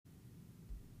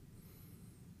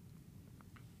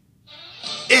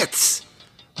It's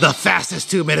the fastest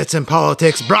 2 minutes in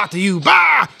politics, brought to you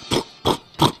by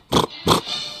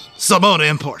Simona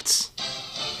Imports.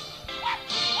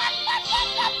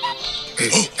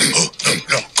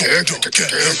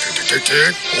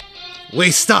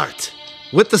 We start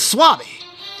with the Swami,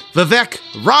 Vivek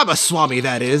Ramaswamy,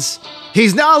 that is.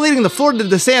 He's now leading the Florida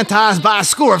DeSantis by a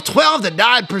score of 12 to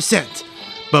 9%,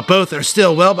 but both are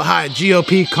still well behind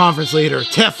GOP conference leader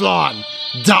Teflon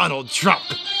Donald Trump.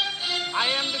 I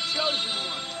am the chosen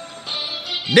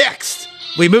one. Next,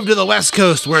 we move to the West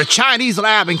Coast, where a Chinese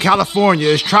lab in California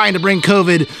is trying to bring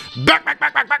COVID back.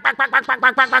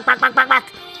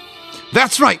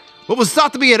 That's right. What was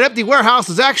thought to be an empty warehouse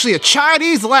is actually a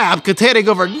Chinese lab containing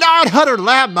over 900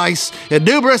 lab mice and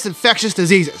numerous infectious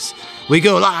diseases. We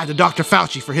go live to Dr.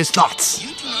 Fauci for his thoughts.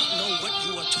 You do not know what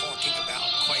you are talking about,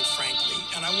 quite frankly,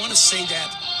 and I want to say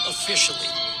that officially.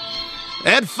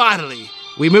 And finally,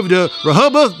 we move to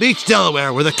Rehoboth Beach,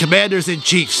 Delaware, where the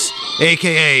Commanders-in-Chiefs,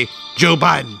 a.k.a. Joe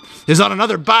Biden, is on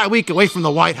another bye week away from the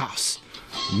White House.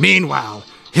 Meanwhile,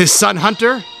 his son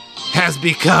Hunter has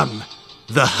become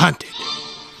the hunted.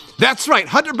 That's right,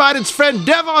 Hunter Biden's friend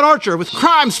Devon Archer with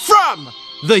crimes from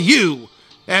the U,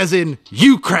 as in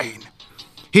Ukraine.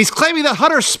 He's claiming that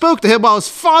Hunter spoke to him while his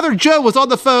father Joe was on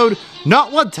the phone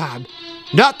not one time,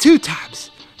 not 2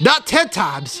 times, not 10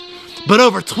 times, but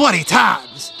over 20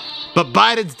 times. But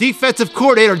Biden's defensive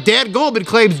coordinator Dan Goldman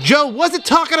claims Joe wasn't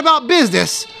talking about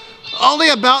business, only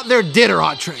about their dinner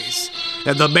entrees.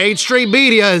 And the mainstream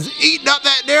media is eating up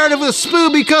that narrative with a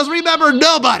spoon because remember,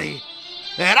 nobody,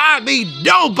 and I mean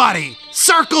nobody,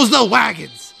 circles the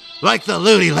wagons like the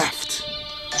loony left.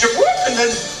 And then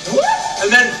what?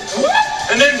 And then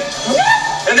what? And then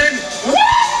what? And then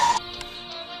what?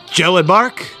 Joe and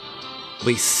Mark,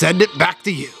 we send it back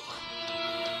to you.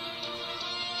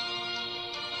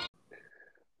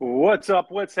 What's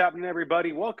up? What's happening,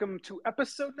 everybody? Welcome to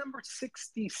episode number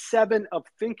 67 of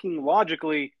Thinking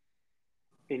Logically.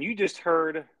 And you just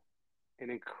heard an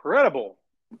incredible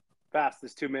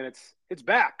fastest 2 minutes. It's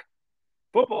back.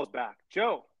 Football's back.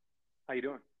 Joe, how you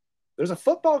doing? There's a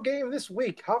football game this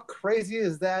week. How crazy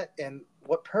is that? And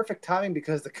what perfect timing,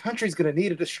 because the country's going to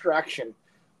need a distraction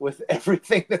with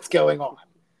everything that's going on.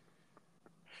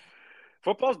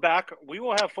 Football's back. We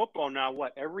will have football now,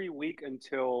 every week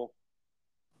until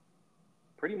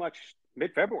pretty much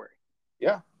mid-February.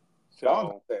 Yeah.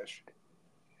 So,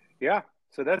 yeah,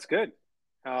 so that's good.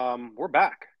 We're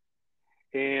back.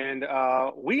 And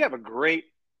we have a great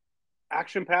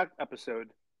action-packed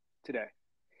episode today.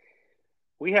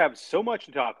 We have so much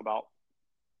to talk about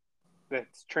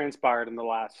that's transpired in the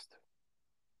last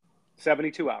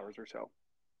 72 hours or so.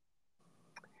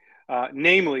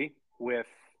 Namely, with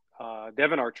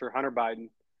Devon Archer, Hunter Biden,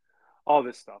 all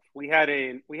this stuff. We had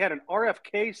an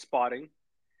RFK spotting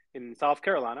in South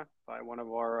Carolina by one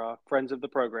of our friends of the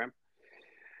program.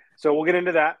 So we'll get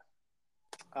into that.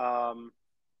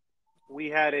 We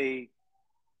had a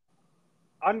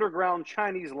underground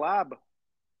Chinese lab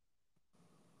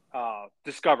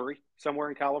discovery somewhere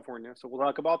in California. So we'll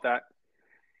talk about that.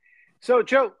 So,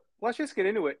 Joe, let's just get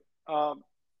into it.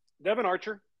 Devon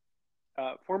Archer,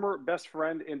 former best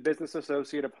friend and business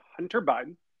associate of Hunter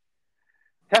Biden,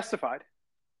 testified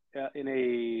in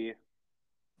a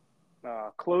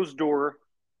closed-door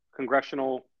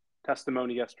congressional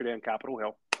testimony yesterday on Capitol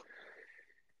Hill.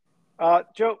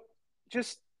 Joe,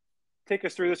 just take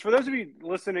us through this. For those of you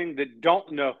listening that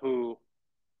don't know who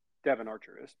Devon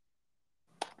Archer is,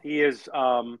 he is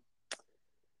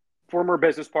former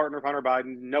business partner of Hunter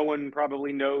Biden. No one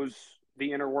probably knows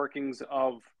the inner workings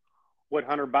of what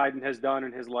Hunter Biden has done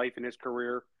in his life and his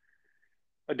career,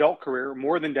 adult career,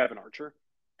 more than Devon Archer.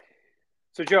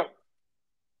 So, Joe,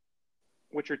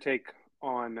 what's your take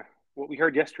on what we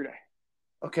heard yesterday?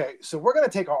 Okay, so we're going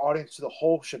to take our audience to the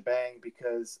whole shebang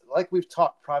because, like we've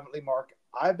talked privately, Mark,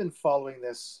 I've been following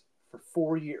this for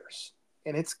 4 years,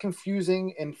 and it's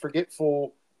confusing and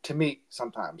forgetful to me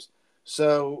sometimes.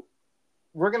 So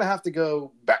we're going to have to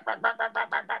go back,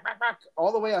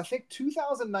 all the way, I think,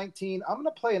 2019. I'm going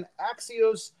to play an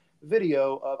Axios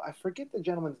video of, I forget the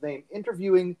gentleman's name,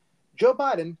 interviewing Joe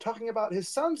Biden talking about his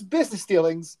son's business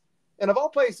dealings and, of all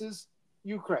places,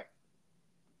 Ukraine.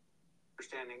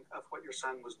 Understanding of what your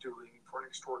son was doing for an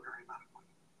extraordinary amount of money.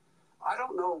 I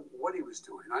don't know what he was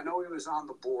doing. I know he was on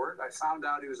the board. I found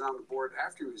out he was on the board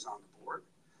after he was on the board,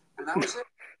 and that was it.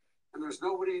 And there's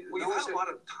nobody. Well, you've had a lot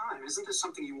of time. Isn't this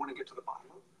something you want to get to the bottom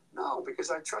of? No,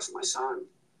 because I trust my son.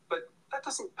 But that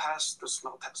doesn't pass the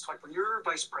smell test. Like when you're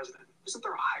vice president, isn't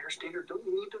there a higher standard? Don't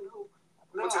you need to know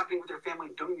what's happening with your family?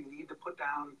 Don't you need to put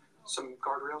down some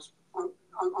guardrails?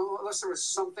 Unless there was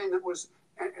something that was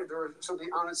there was something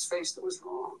on its face that was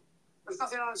wrong. There's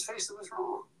nothing on its face that was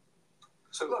wrong.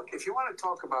 So look, if you want to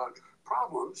talk about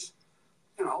problems,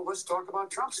 let's talk about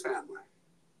Trump's family.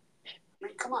 I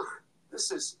mean, come on.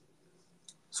 This is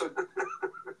so.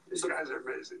 These guys are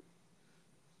amazing.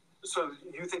 So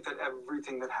you think that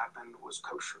everything that happened was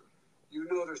kosher?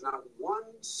 There's not one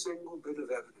single bit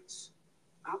of evidence,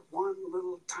 not one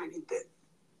little tiny bit,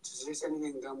 to suggest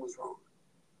anything done was wrong.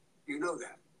 You know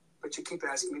that, but you keep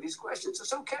asking me these questions.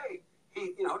 It's okay.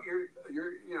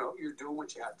 You're doing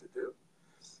what you have to do,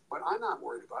 but I'm not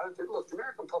worried about it. Look, the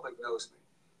American public knows me.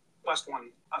 Last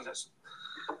one on this.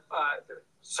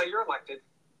 Say you're elected,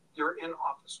 you're in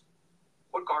office.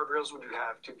 What guardrails would you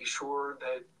have to be sure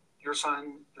that your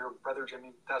son, your brother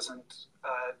Jimmy, doesn't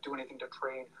do anything to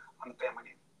trade on the family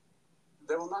name?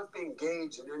 They will not be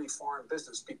engaged in any foreign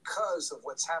business because of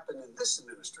what's happened in this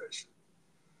administration.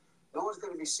 No one's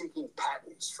going to be seeking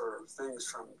patents for things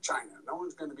from China. No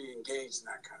one's going to be engaged in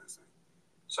that kind of thing.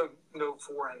 So no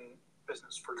foreign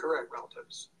business for your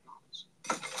relatives.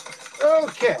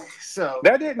 Okay, so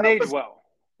That didn't age well.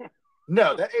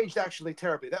 No, that aged actually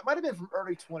terribly. That might have been from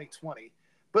early 2020.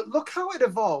 But look how it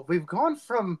evolved. We've gone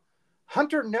from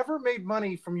Hunter never made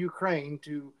money from Ukraine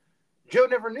to Joe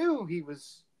never knew he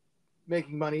was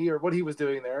making money or what he was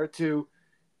doing there to,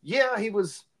 yeah, he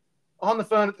was on the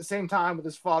phone at the same time with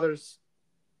his father's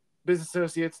business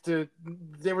associates to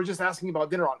they were just asking about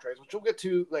dinner entrees, which we'll get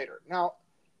to later. Now,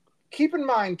 keep in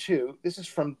mind, too, this is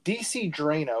from DC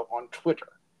Drano on Twitter.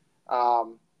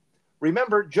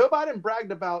 Remember, Joe Biden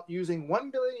bragged about using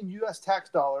 $1 billion U.S. tax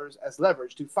dollars as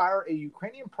leverage to fire a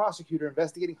Ukrainian prosecutor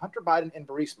investigating Hunter Biden and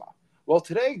Burisma. Well,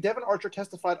 today, Devin Archer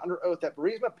testified under oath that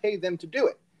Burisma paid them to do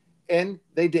it, and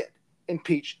they did.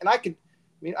 Impeach. And I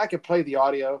could play the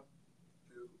audio.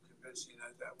 To convince the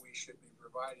United that we should be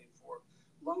providing for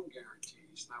loan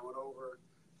guarantees. And I went over,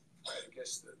 I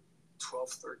guess, the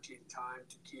 12th, 13th time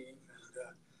to Kyiv,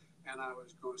 and I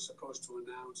was supposed to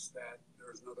announce that there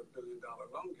was another $1 billion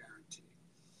loan guarantee.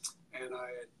 And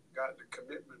I had gotten a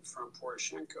commitment from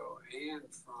Poroshenko and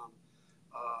from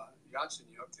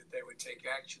Yatsenyuk that they would take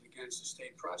action against the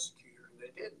state prosecutor, and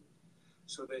they didn't.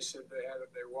 So they said they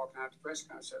were walking out to press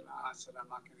conference. I said, I'm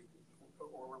not going to,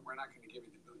 or we're not going to give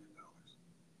you the $1 billion.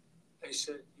 They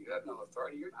said, you have no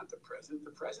authority. You're not the president.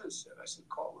 The president said. I said,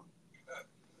 call him.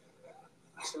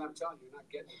 I said, I'm telling you, you're not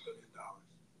getting $1 billion.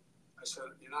 I said,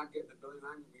 you're not getting $1 billion.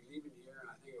 I'm going to be leaving here. And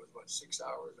I think it was, 6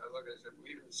 hours. I looked at it, I said,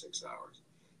 leaving in 6 hours.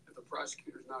 If the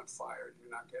prosecutor's not fired,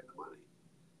 you're not getting the money.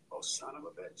 Oh, son of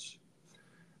a bitch.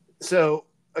 So,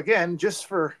 again, just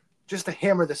to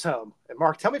hammer this home, and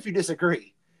Mark, tell me if you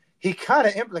disagree, he kind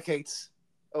of implicates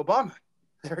Obama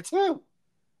there too.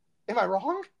 Am I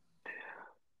wrong?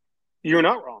 You're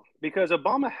not wrong, because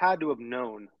Obama had to have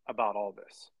known about all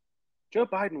this. Joe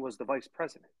Biden was the vice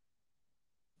president.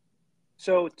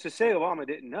 So to say Obama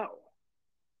didn't know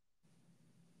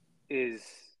is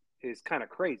kind of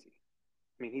crazy.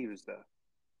 I mean, he was the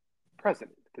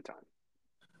president at the time.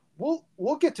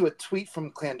 We'll get to a tweet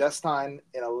from Clandestine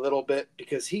in a little bit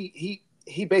because he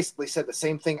basically said the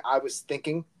same thing I was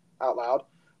thinking out loud.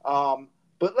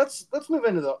 But let's move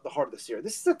into the heart of this here.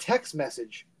 This is a text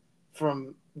message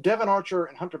from Devin Archer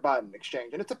and Hunter Biden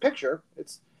exchange, and it's a picture.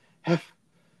 I'm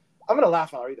going to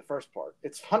laugh when I read the first part.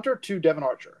 It's Hunter to Devin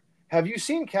Archer. Have you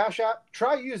seen Cash App?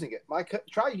 Try using it.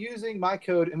 Try using my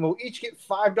code, and we'll each get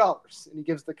 $5. And he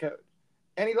gives the code.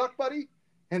 Any luck, buddy?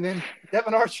 And then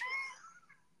Devin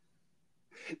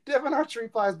Archer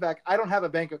replies back, I don't have a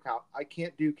bank account. I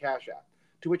can't do Cash App.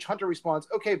 To which Hunter responds,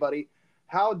 okay, buddy,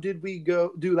 how did we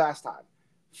do last time?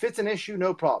 Fits an issue,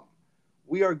 no problem.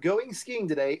 We are going skiing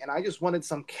today, and I just wanted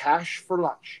some cash for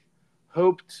lunch.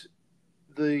 Hoped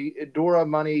the Edora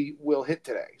money will hit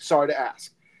today. Sorry to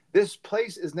ask. This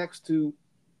place is next to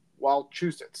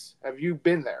Wachusett. Have you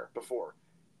been there before?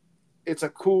 It's a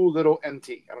cool little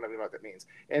MT. I don't know what that means.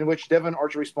 In which Devin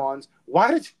Archer responds,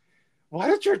 why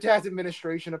did your dad's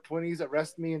administration appointees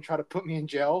arrest me and try to put me in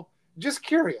jail? Just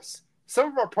curious.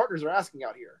 Some of our partners are asking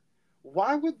out here.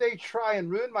 Why would they try and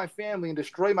ruin my family and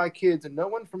destroy my kids and no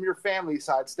one from your family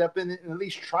side step in and at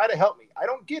least try to help me? I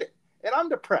don't get it. And I'm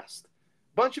depressed.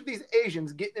 Bunch of these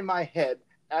Asians getting in my head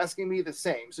asking me the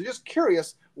same. So just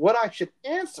curious what I should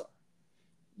answer.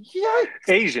 Yikes.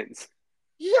 Asians.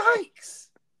 Yikes.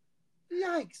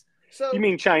 So you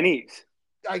mean Chinese?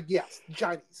 Yes,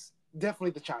 Chinese.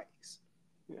 Definitely the Chinese.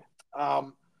 Yeah.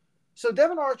 So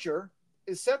Devin Archer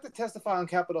is set to testify on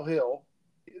Capitol Hill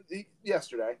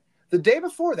yesterday. The day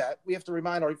before that, we have to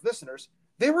remind our listeners,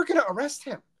 they were going to arrest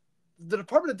him. The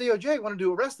Department of DOJ wanted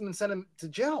to arrest him and send him to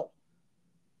jail.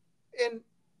 And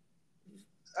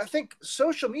I think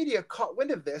social media caught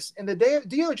wind of this, and the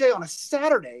DOJ on a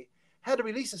Saturday had to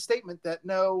release a statement that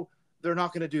no, they're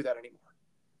not going to do that anymore,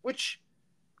 which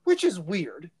is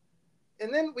weird.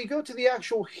 And then we go to the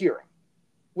actual hearing,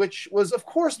 which was, of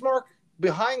course, Mark,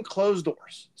 behind closed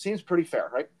doors. Seems pretty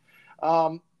fair, right?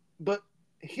 But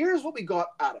here's what we got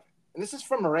out of it. And this is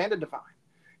from Miranda Devine.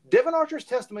 Devon Archer's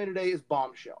testimony today is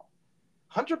bombshell.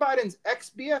 Hunter Biden's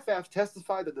ex-BFF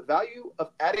testified that the value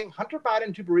of adding Hunter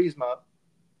Biden to Burisma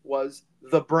was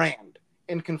the brand,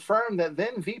 and confirmed that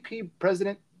then VP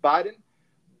President Biden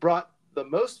brought the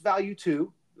most value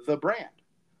to the brand.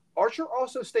 Archer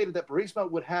also stated that Burisma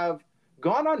would have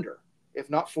gone under if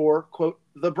not for, quote,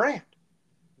 the brand.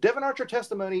 Devon Archer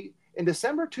testimony in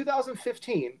December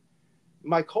 2015,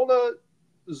 Mykola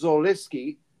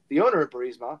Zoliski, the owner of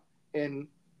Burisma, and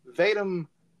Vadim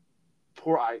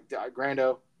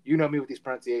Grando, you know me with these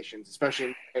pronunciations, especially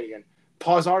in Canadian,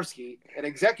 Pozarski, an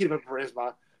executive of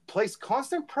Burisma, placed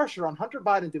constant pressure on Hunter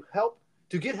Biden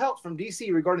to get help from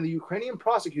D.C. regarding the Ukrainian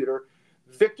prosecutor,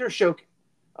 Viktor Shokin.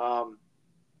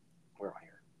 Where am I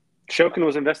here? Shokin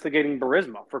was investigating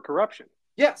Burisma for corruption.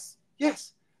 Yes.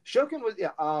 Shokin was,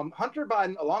 Hunter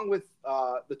Biden, along with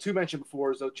the two mentioned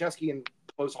before, Zolchevsky and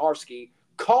Pozarski,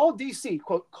 called D.C.,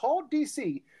 quote, called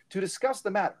D.C. to discuss the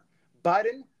matter.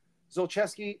 Biden,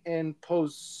 Zolchevsky, and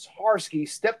Pozarski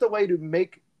stepped away to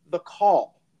make the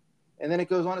call. And then it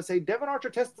goes on to say, Devon Archer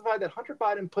testified that Hunter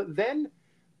Biden put then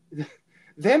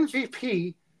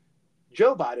VP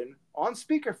Joe Biden on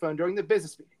speakerphone during the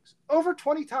business meetings over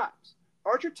 20 times.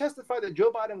 Archer testified that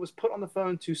Joe Biden was put on the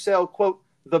phone to sell, quote,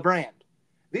 the brand.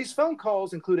 These phone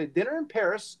calls included dinner in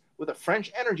Paris with a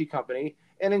French energy company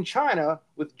and in China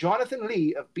with Jonathan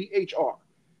Lee of BHR.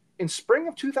 In spring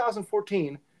of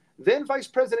 2014, then Vice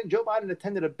President Joe Biden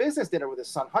attended a business dinner with his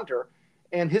son Hunter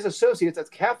and his associates at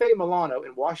Cafe Milano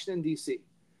in Washington, D.C.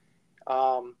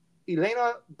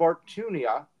 Elena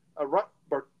Bartunia,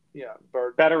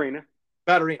 Baturina,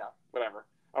 whatever,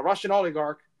 a Russian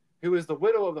oligarch who is the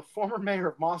widow of the former mayor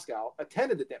of Moscow,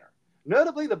 attended the dinner.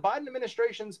 Notably, the Biden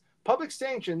administration's public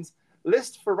sanctions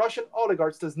list for Russian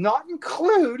oligarchs does not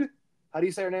include, how do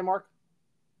you say her name, Mark?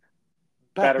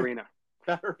 Baturina.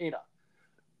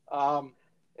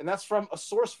 And that's from a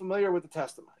source familiar with the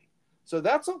testimony. So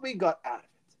that's what we got out of it.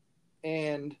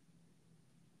 And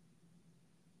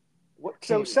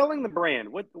so selling the brand,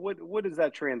 what does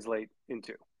that translate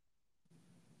into?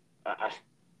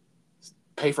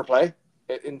 Pay for play,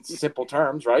 in simple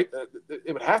terms, right?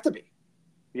 It would have to be.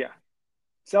 Yeah.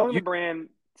 Selling the brand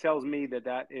tells me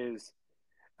that is,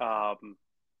 and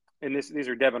these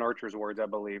are Devon Archer's words, I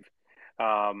believe,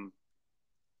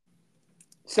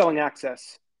 selling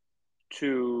access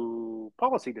to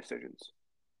policy decisions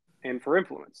and for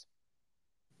influence.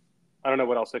 I don't know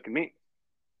what else it can mean.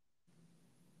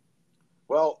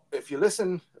 Well, if you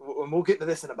listen, and we'll get to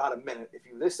this in about a minute, if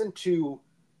you listen to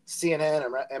CNN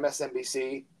or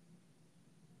MSNBC,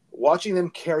 watching them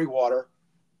carry water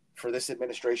for this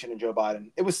administration and Joe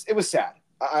Biden, it was sad.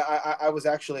 I was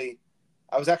actually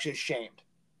ashamed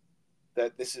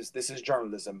that this is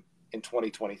journalism in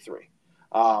 2023.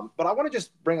 But I want to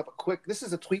just bring up this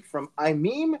is a tweet from I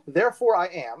meme, therefore I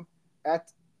am,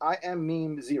 at I am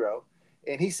meme 0.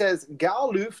 And he says,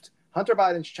 Gal Luft, Hunter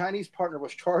Biden's Chinese partner,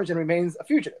 was charged and remains a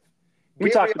fugitive.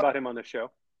 We talked about him on the show.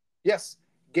 Yes.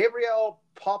 Gabriel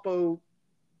Popovicic,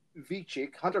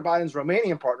 Hunter Biden's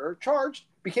Romanian partner, charged,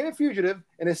 became a fugitive,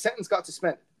 and his sentence got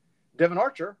suspended. Devon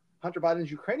Archer, Hunter Biden's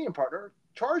Ukrainian partner,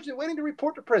 charged and waiting to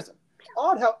report to prison.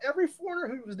 Odd how every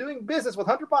foreigner who was doing business with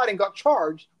Hunter Biden got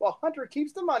charged, while Hunter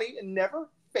keeps the money and never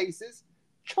faces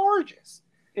charges.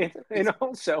 And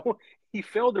also, he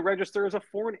failed to register as a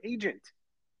foreign agent.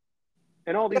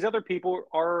 And all these other people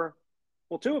are,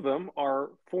 well, two of them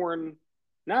are foreign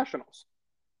nationals.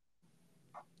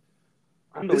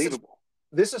 Unbelievable.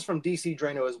 This is from DC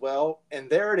Drano as well. And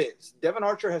there it is. Devon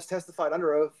Archer has testified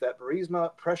under oath that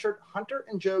Burisma pressured Hunter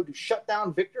and Joe to shut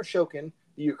down Viktor Shokin,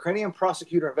 the Ukrainian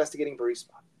prosecutor investigating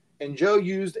Burisma. And Joe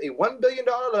used a $1 billion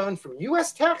loan from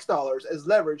U.S. tax dollars as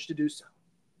leverage to do so.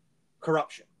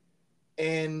 Corruption.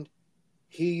 And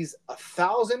he's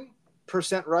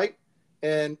 1,000% right.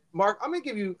 And Mark, I'm going to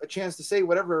give you a chance to say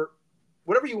whatever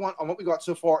you want on what we got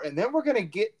so far. And then we're going to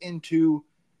get into,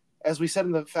 as we said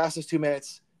in the fastest 2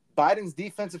 minutes, Biden's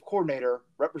defensive coordinator,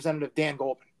 Representative Dan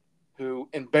Goldman, who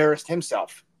embarrassed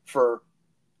himself for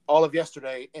all of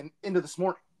yesterday and into this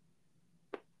morning.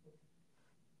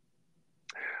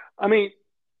 I mean,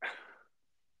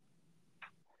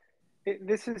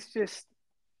 this is just,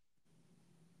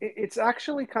 it's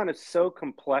actually kind of so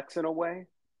complex in a way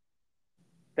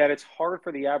that it's hard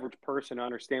for the average person to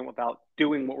understand without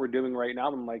doing what we're doing right now.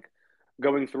 I'm like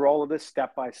going through all of this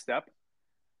step by step.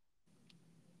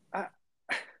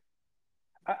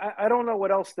 I don't know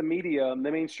what else the media,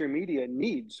 the mainstream media,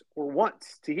 needs or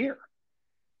wants to hear.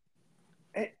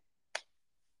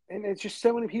 And it's just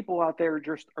so many people out there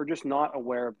are just not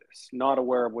aware of this, not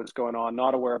aware of what's going on,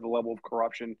 not aware of the level of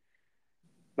corruption.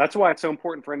 That's why it's so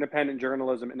important for independent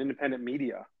journalism and independent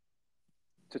media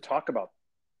to talk about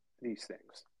these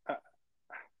things.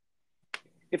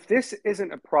 If this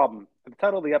isn't a problem, the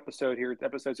title of the episode here,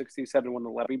 episode 67, when the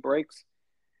levee breaks,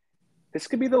 this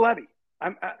could be the levee.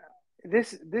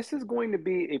 This is going to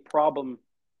be a problem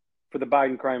for the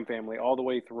Biden crime family all the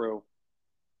way through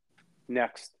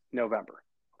next November.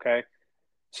 Okay,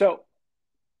 so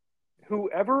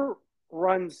whoever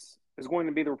runs is going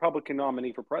to be the Republican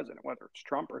nominee for president, whether it's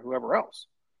Trump or whoever else.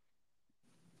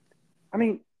 I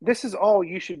mean, this is all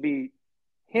you should be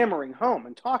hammering home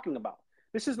and talking about.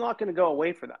 This is not going to go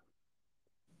away for them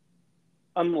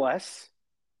unless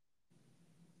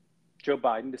Joe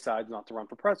Biden decides not to run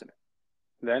for president.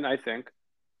 Then I think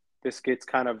this gets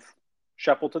kind of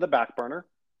shuffled to the back burner,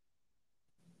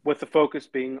 with the focus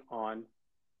being on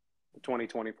the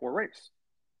 2024 race.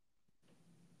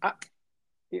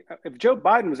 If Joe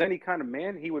Biden was any kind of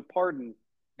man, he would pardon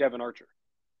Devin Archer.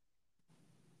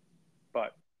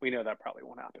 But we know that probably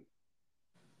won't happen.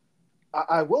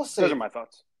 I will say, those are my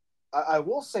thoughts. I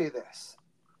will say this.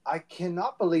 I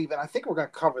cannot believe, and I think we're going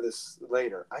to cover this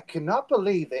later, I cannot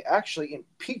believe they actually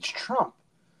impeached Trump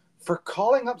for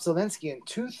calling up Zelensky in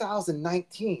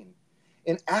 2019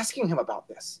 and asking him about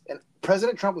this. And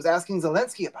President Trump was asking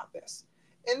Zelensky about this.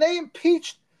 And they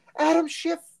impeached Adam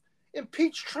Schiff,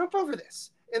 impeached Trump over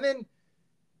this. And then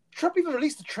Trump even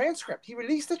released a transcript. He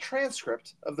released a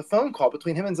transcript of the phone call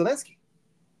between him and Zelensky.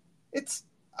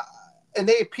 And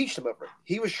they impeached him over it.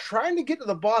 He was trying to get to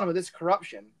the bottom of this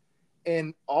corruption,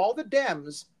 and all the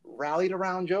Dems rallied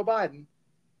around Joe Biden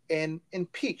and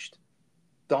impeached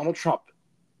Donald Trump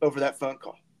over that phone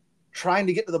call, trying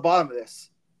to get to the bottom of this.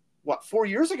 4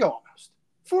 years ago almost?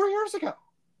 4 years ago.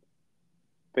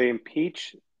 They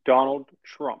impeached Donald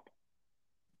Trump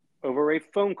over a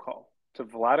phone call to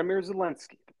Vladimir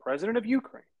Zelensky, the president of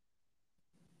Ukraine,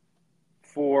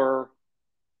 for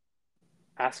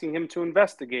asking him to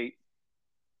investigate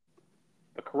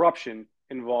the corruption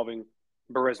involving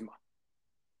Burisma.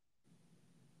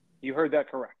 You heard that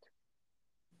correct.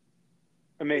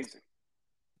 Amazing.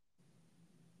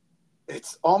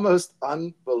 It's almost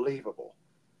unbelievable.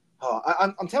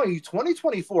 I'm telling you,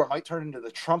 2024 might turn into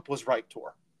the Trump was right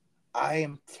tour. I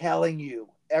am telling you,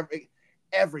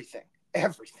 everything.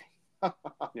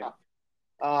 Yeah.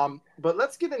 But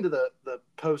let's get into the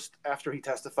post after he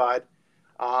testified.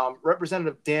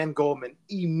 Representative Dan Goldman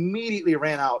immediately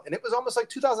ran out, and it was almost like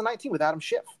 2019 with Adam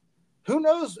Schiff. Who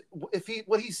knows if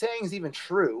what he's saying is even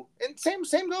true? And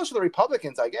same goes for the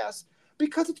Republicans, I guess,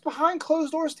 because it's behind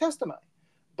closed doors testimony.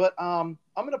 But I'm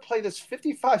going to play this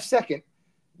 55-second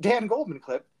Dan Goldman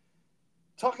clip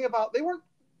talking about they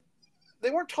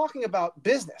weren't talking about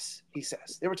business. He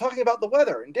says they were talking about the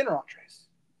weather and dinner entrees.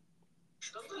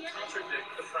 Doesn't it contradict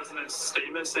the president's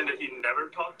statement saying that he never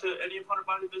talked to any of Hunter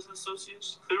Biden business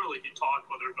associates? Clearly, he talked,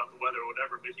 whether about the weather or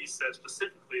whatever, but he said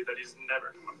specifically that he's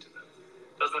never talked to them.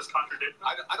 Doesn't this contradict him?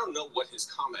 I don't know what his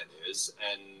comment is,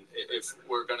 and if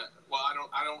we're gonna,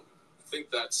 I don't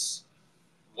think that's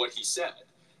what he said.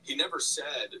 He never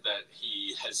said that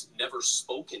he has never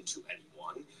spoken to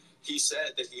anyone. He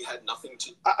said that he had nothing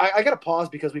to. I got to pause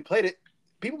because we played it.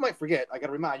 People might forget. I got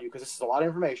to remind you because this is a lot of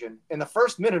information. In the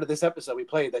first minute of this episode, we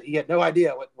played that he had no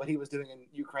idea what he was doing in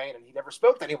Ukraine, and he never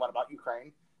spoke to anyone about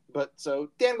Ukraine. But so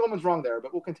Dan Goldman's wrong there,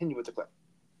 but we'll continue with the clip.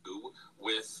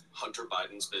 With Hunter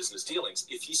Biden's business dealings,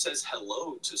 if he says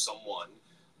hello to someone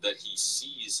that he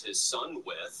sees his son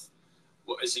with,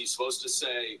 is he supposed to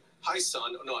say, "Hi,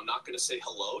 son"? No, I'm not going to say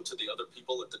hello to the other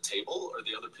people at the table or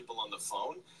the other people on the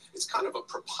phone. It's kind of a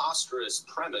preposterous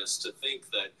premise to think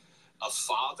that a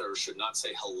father should not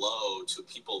say hello to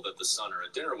people that the son are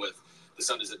at dinner with. The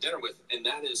son is at dinner with, and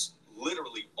that is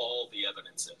literally all the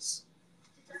evidence is.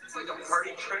 It's like a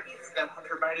party trick that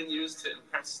Hunter Biden used to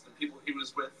impress the people he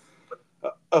was with.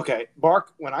 Okay,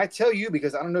 Mark, when I tell you,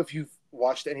 because I don't know if you've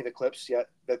watched any of the clips yet,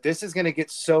 that this is going to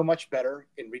get so much better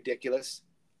and ridiculous.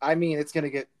 I mean, it's going to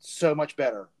get so much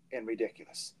better and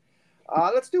ridiculous.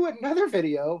 Let's do another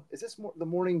video. Is this the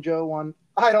Morning Joe one?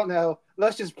 I don't know.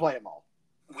 Let's just play them all.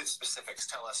 With specifics,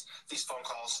 tell us these phone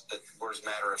calls that were a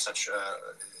matter of such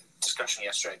discussion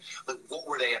yesterday. What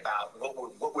were they about?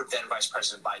 What would then Vice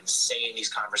President Biden say in these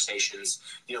conversations?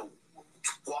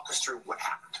 Walk us through what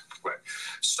happened. Right.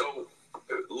 So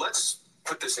let's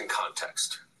put this in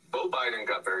context. Beau Biden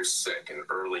got very sick in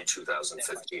early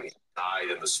 2015.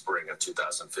 died in the spring of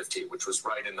 2015, which was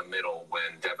right in the middle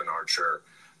when Devon Archer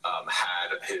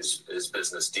had his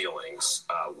business dealings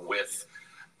with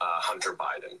Hunter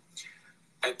Biden.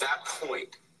 At that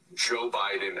point, Joe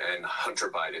Biden and Hunter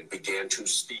Biden began to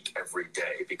speak every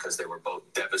day because they were both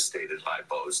devastated by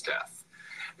Beau's death.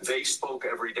 They spoke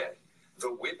every day.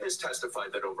 The witness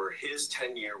testified that over his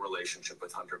 10-year relationship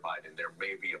with Hunter Biden, there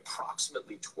may be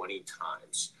approximately 20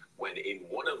 times when in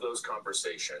one of those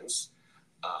conversations,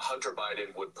 Hunter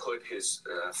Biden would put his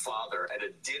father at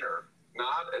a dinner,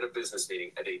 not at a business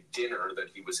meeting, at a dinner that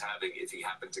he was having if he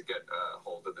happened to get a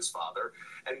hold of his father,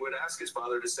 and would ask his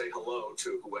father to say hello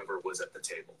to whoever was at the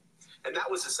table. And that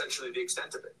was essentially the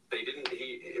extent of it.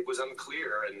 It was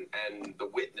unclear, and the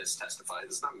witness testified,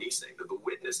 it's not me saying that, the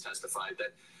witness testified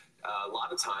that a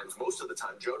lot of times, most of the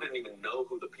time, Joe didn't even know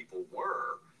who the people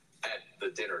were at the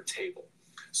dinner table.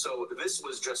 So this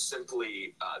was just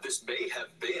simply, this may have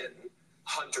been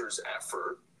Hunter's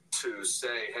effort to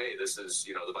say, hey, this is,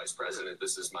 the vice president,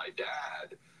 this is my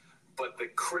dad. But the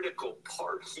critical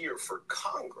part here for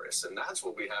Congress, and that's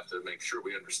what we have to make sure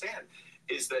we understand,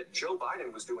 is that Joe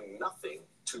Biden was doing nothing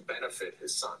to benefit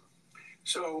his son.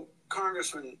 So,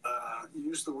 Congressman, you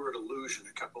used the word illusion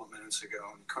a couple of minutes ago,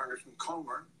 and Congressman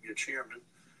Comer, your chairman.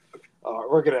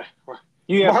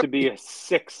 You have to be a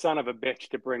sick son of a bitch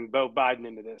to bring Beau Biden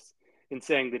into this and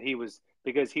saying that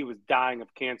because he was dying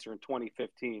of cancer in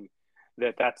 2015,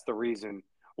 that's the reason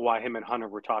why him and Hunter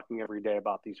were talking every day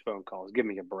about these phone calls. Give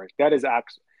me a break. That is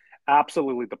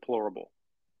absolutely deplorable.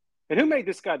 And who made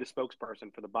this guy the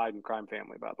spokesperson for the Biden crime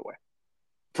family, by the way?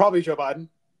 Probably Joe Biden.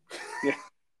 Yeah.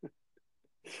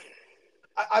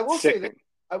 I will say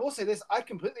this. I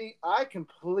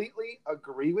completely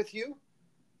agree with you,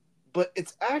 but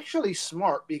it's actually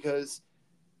smart because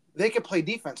they could play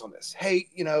defense on this. Hey,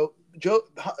 Beau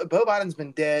Biden's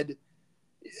been dead.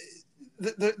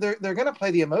 They're going to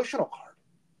play the emotional card.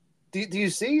 Do you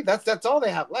see? That's all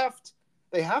they have left.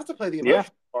 They have to play the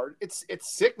emotional card. It's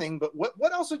sickening, but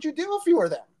what else would you do if you were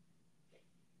them?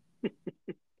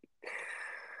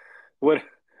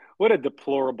 What a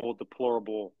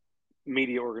deplorable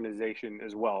media organization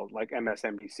as well, like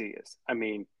MSNBC is. I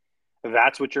mean,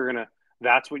 that's what you're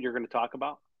gonna talk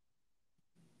about.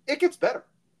 It gets better.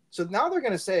 So now they're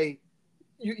gonna say,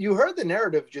 you heard the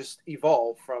narrative just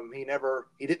evolve from he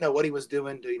didn't know what he was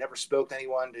doing to he never spoke to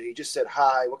anyone to he just said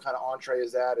hi. What kind of entree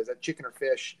is that? Is that chicken or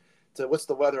fish? To what's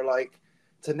the weather like?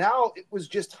 To now it was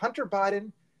just Hunter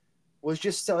Biden was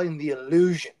just selling the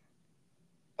illusion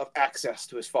of access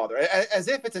to his father, as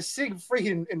if it's a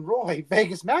Siegfried and Roy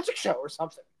Vegas magic show or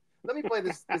something. Let me play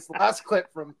this last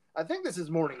clip from, I think this is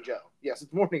Morning Joe. Yes,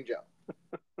 it's Morning Joe.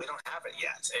 We don't have it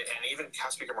yet. And even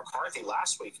House Speaker McCarthy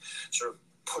last week sort of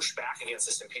pushed back against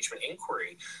this impeachment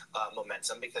inquiry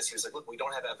momentum because he was like, look, we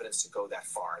don't have evidence to go that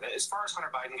far. And as far as Hunter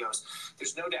Biden goes,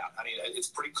 there's no doubt. I mean, it's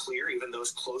pretty clear, even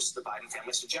those close to the Biden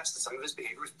family suggest that some of his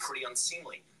behavior is pretty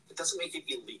unseemly. It doesn't make it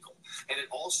illegal. And it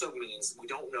also means we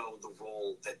don't know the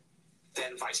role that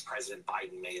then Vice President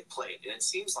Biden may have played. And it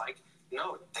seems like,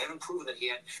 no, they haven't proven that he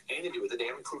had anything to do with it. They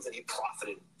haven't proven that he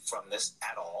profited from this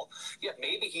at all. Yet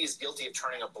maybe he is guilty of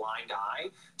turning a blind eye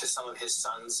to some of his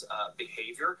son's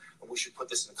behavior. And we should put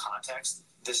this in context.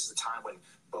 This is the time when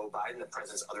Beau Biden, the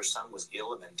president's other son, was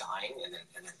ill and then dying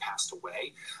and then passed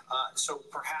away. So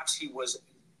perhaps he was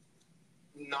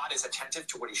not as attentive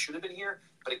to what he should have been here.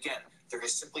 But again, there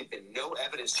has simply been no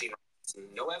evidence, Gene,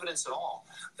 no evidence at all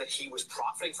that he was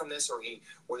profiting from this or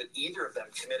that either of them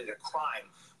committed a crime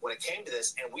when it came to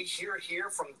this. And we hear here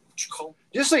from Jacob.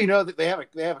 Just so you know that they have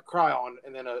a cry on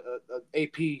and then a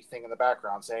AP thing in the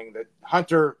background saying that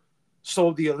Hunter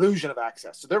sold the illusion of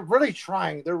access. So they're really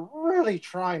trying to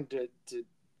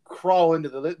crawl into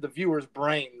the viewer's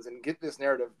brains and get this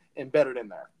narrative embedded in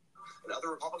there. And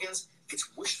other Republicans, it's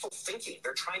wishful thinking.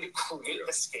 They're trying to create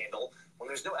a scandal when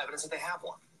there's no evidence that they have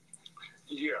one.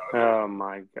 Yeah. Oh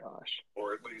my gosh.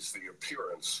 Or at least the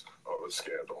appearance of a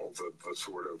scandal, the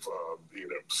sort of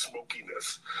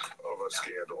smokiness of a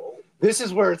scandal. This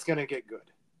is where it's going to get good.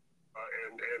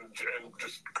 And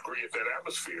just create that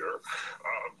atmosphere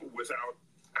without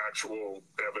actual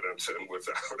evidence and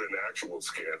without an actual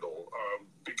scandal,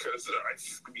 because I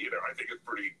think it's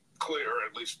pretty clear,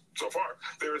 at least so far,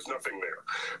 there is nothing there.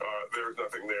 There is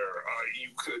nothing there. You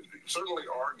could certainly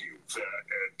argue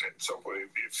that at some point,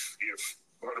 if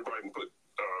Hunter Biden put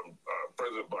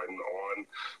President Biden on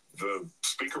the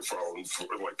speakerphone for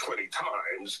like 20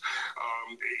 times,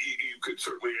 you could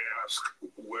certainly ask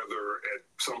whether at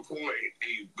some point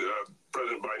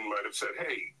President Biden might have said,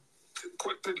 hey,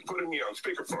 quit putting me on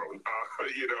speakerphone. Are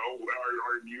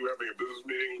you having a business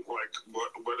meeting? Like,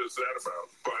 what is that about?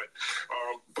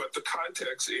 But the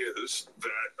context is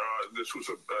that this was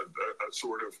a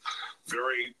sort of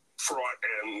very fraught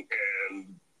and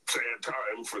sad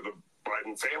time for the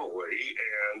Biden family,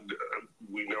 and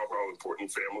we know how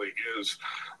important family is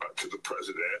to the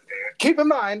president. And keep in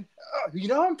mind, you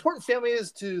know how important family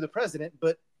is to the president,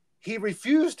 but he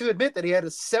refused to admit that he had a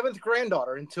 7th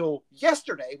granddaughter until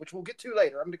yesterday, which we'll get to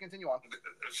later. I'm going to continue on.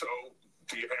 So,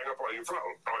 do you hang up on your phone,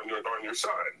 on your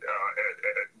son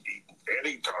at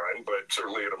any time, but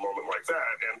certainly at a moment like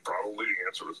that? And probably the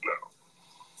answer is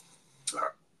no.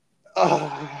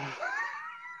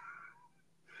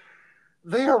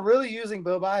 They are really using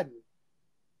Beau Biden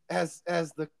as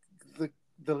the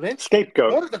lynch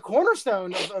scapegoat, the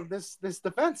cornerstone of this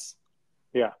defense.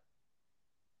 Yeah.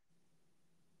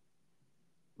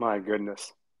 My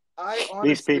goodness.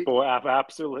 These people have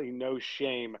absolutely no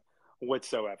shame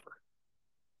whatsoever.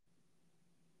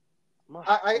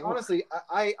 I honestly,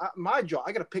 my jaw,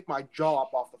 I got to pick my jaw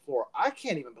up off the floor. I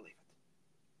can't even believe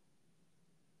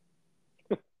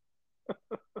it.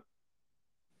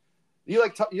 You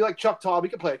like Chuck Todd? We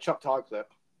can play a Chuck Todd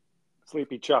clip.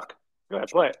 Sleepy Chuck. Go ahead,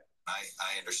 play it.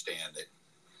 I understand that,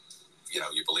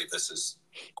 you believe this is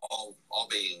all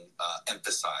being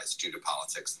emphasized due to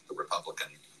politics that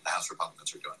the House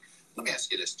Republicans are doing. Let me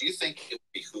ask you this. Do you think it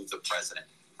would behoove the president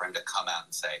for him to come out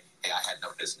and say, hey, I had no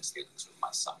business dealings with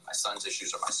my son. My son's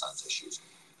issues are my son's issues.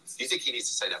 Do you think he needs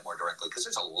to say that more directly? Because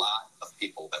there's a lot of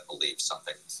people that believe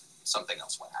something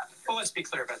else went happen here. Well, let's be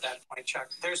clear about that point, Chuck.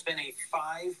 There's been a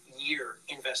 5-year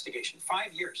investigation,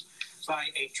 5 years, by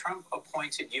a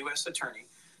Trump-appointed U.S. attorney.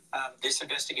 This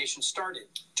investigation started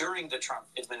during the Trump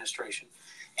administration,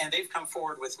 and they've come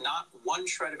forward with not one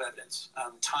shred of evidence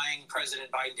tying President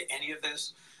Biden to any of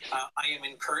this. I am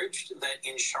encouraged that,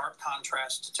 in sharp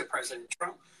contrast to President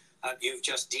Trump, you've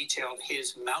just detailed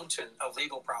his mountain of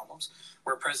legal problems,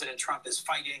 where President Trump is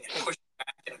fighting and pushing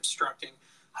back and obstructing.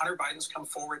 Hunter Biden's come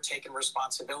forward, taken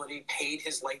responsibility, paid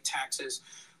his late taxes.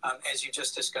 As you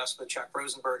just discussed with Chuck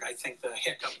Rosenberg, I think the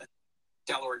hiccup in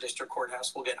Delaware District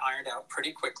Courthouse will get ironed out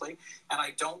pretty quickly. And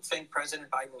I don't think President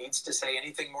Biden needs to say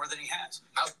anything more than he has.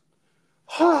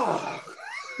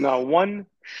 Not one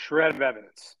shred of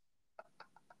evidence.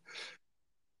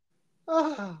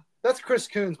 That's Chris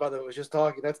Coons, by the way, was just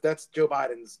talking. That's Joe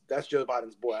Biden's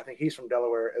boy. I think he's from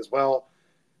Delaware as well.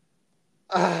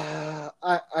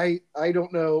 I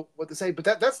don't know what to say, but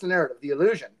that's the narrative, the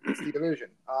illusion. It's the illusion.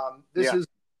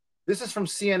 This is from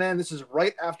CNN. This is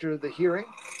right after the hearing.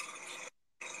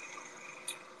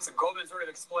 So Goldman sort of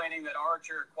explaining that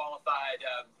Archer qualified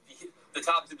the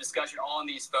topics of discussion on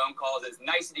these phone calls as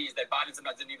niceties that Biden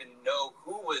sometimes didn't even know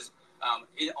who was on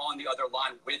the other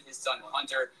line with his son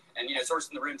Hunter. And, sources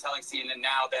in the room telling CNN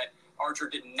now that Archer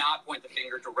did not point the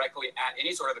finger directly at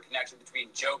any sort of a connection between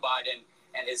Joe Biden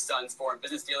and his son's foreign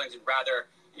business dealings, and rather,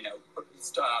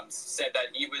 said that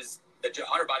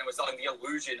Hunter Biden was selling the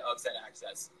illusion of said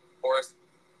access. Boris,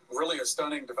 really a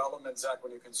stunning development, Zach,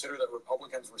 when you consider that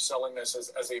Republicans were selling this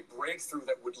as a breakthrough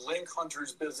that would link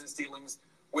Hunter's business dealings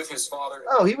with his father.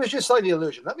 Oh, he was just selling the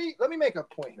illusion. Let me make a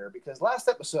point here, because last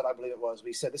episode, I believe it was,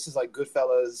 we said this is like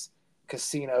Goodfellas,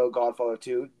 Casino, Godfather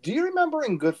 2. Do you remember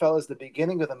in Goodfellas, the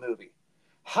beginning of the movie,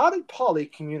 how did Paulie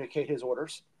communicate his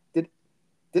orders?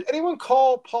 Did anyone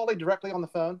call Paulie directly on the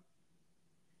phone?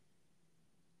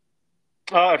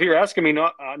 If you're asking me,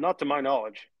 not to my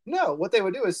knowledge. No, what they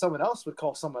would do is someone else would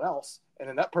call someone else, and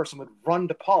then that person would run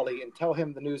to Paulie and tell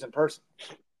him the news in person.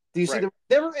 Do you see?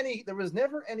 There was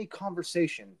never any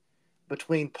conversation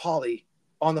between Paulie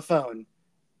on the phone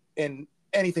and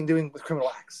anything doing with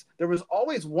criminal acts. There was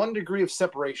always one degree of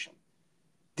separation.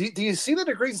 Do you see the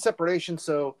degrees of separation?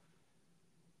 So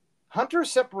Hunter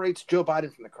separates Joe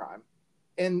Biden from the crime.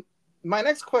 And my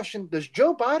next question, does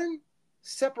Joe Biden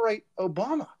separate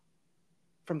Obama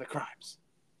from the crimes?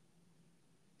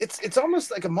 It's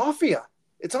almost like a mafia.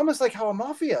 It's almost like how a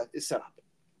mafia is set up.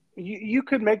 You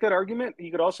could make that argument. You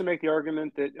could also make the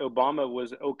argument that Obama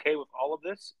was okay with all of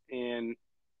this, and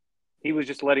he was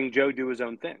just letting Joe do his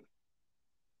own thing.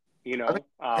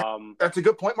 That's a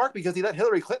good point, Mark, because he let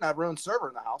Hillary Clinton have her own server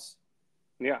in the house.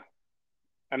 Yeah.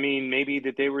 I mean, maybe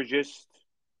that they were just,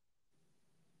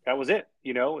 that was it.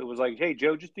 It was like, hey,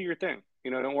 Joe, just do your thing.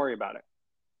 Don't worry about it.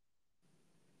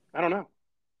 I don't know.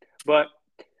 But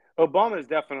Obama is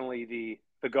definitely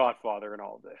the godfather in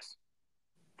all of this,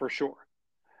 for sure.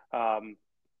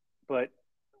 But,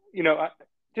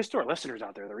 just to our listeners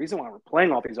out there, the reason why we're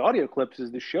playing all these audio clips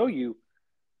is to show you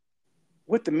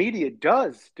what the media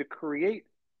does to create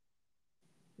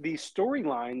these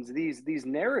storylines, these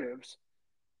narratives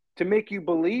to make you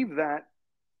believe that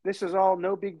this is all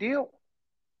no big deal.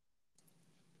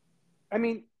 I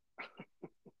mean,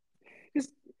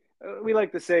 we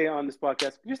like to say on this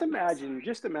podcast, just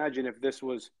imagine if this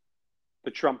was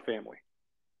the Trump family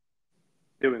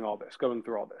doing all this, going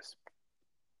through all this.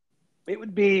 It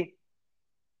would be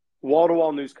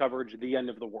wall-to-wall news coverage, the end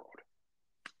of the world.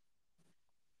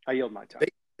 I yield my time.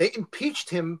 They impeached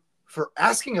him for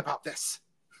asking about this.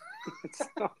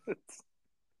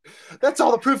 That's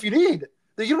all the proof you need.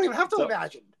 You don't even have to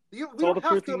imagine. We don't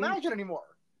have to imagine anymore.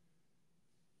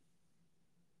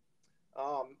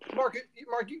 Mark,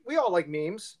 we all like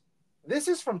memes. This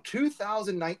is from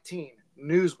 2019,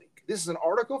 Newsweek. This is an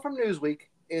article from Newsweek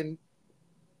in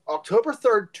October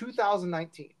 3rd,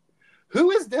 2019.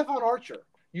 Who is Devon Archer,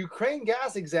 Ukraine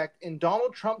gas exec in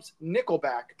Donald Trump's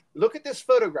Nickelback? Look at this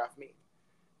photograph meme.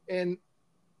 And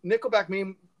Nickelback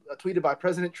meme tweeted by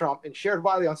President Trump and shared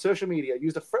widely on social media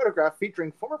used a photograph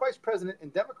featuring former Vice President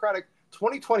and Democratic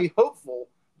 2020 hopeful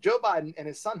Joe Biden and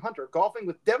his son Hunter golfing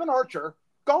with Devon Archer.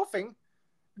 Golfing?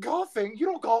 You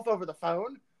don't golf over the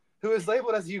phone. Who is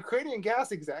labeled as the Ukrainian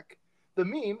gas exec. The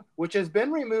meme, which has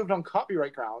been removed on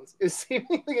copyright grounds, is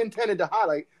seemingly intended to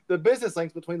highlight the business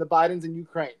links between the Bidens and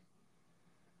Ukraine.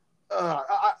 I'm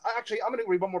going to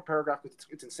read one more paragraph because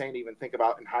it's insane to even think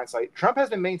about in hindsight. Trump has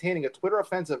been maintaining a Twitter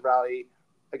offensive rally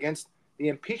against the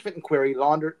impeachment inquiry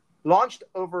launched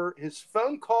over his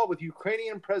phone call with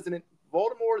Ukrainian President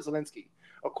Volodymyr Zelensky.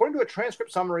 According to a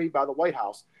transcript summary by the White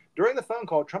House, during the phone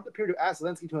call, Trump appeared to ask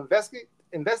Zelensky to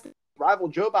investigate rival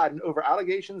Joe Biden over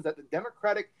allegations that the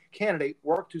Democratic candidate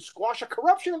worked to squash a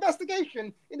corruption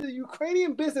investigation into the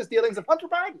Ukrainian business dealings of Hunter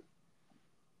Biden.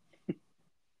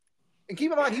 And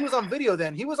keep in mind, he was on video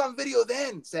then.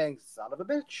 Saying, son of a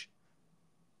bitch.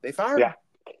 They fired him.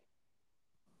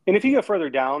 And if you go further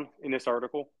down in this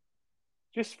article,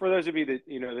 just for those of you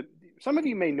that, some of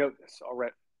you may know this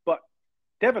already, but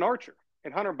Devon Archer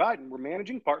and Hunter Biden were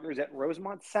managing partners at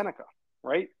Rosemont Seneca,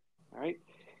 right? All right.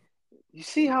 You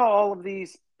see how all of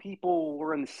these people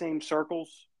were in the same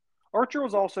circles? Archer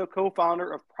was also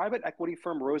co-founder of private equity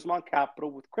firm Rosemont Capital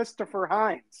with Christopher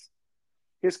Hines,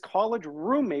 his college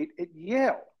roommate at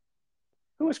Yale.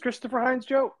 Who is Christopher Hines,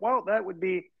 Joe? Well, that would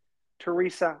be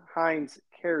Teresa Hines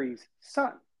Carey's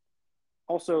son.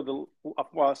 Also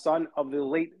the son of the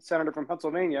late senator from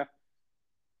Pennsylvania,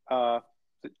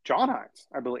 John Hines,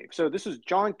 I believe. So this is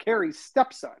John Kerry's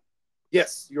stepson.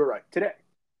 Yes, you're right. Today.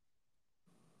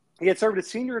 He had served as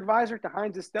senior advisor to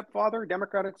Hines' stepfather,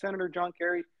 Democratic Senator John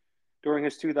Kerry, during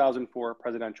his 2004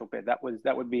 presidential bid. That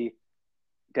would be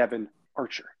Devon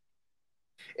Archer.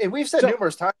 And we've said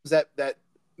numerous times that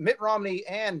Mitt Romney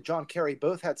and John Kerry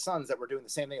both had sons that were doing the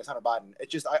same thing as Hunter Biden.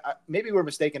 It's just maybe we're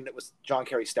mistaken. It was John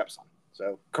Kerry's stepson.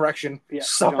 So correction. Yeah,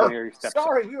 sorry,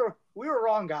 we were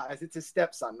wrong, guys. It's his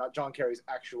stepson, not John Kerry's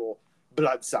actual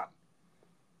blood son.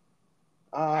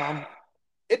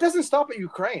 It doesn't stop at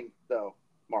Ukraine, though,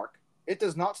 Mark. It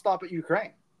does not stop at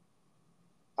Ukraine.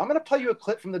 I'm going to play you a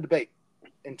clip from the debate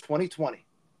in 2020.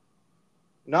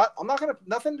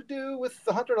 Nothing to do with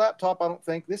the Hunter laptop, I don't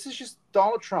think. This is just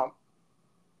Donald Trump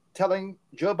telling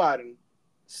Joe Biden,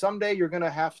 someday you're going to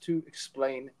have to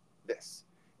explain this.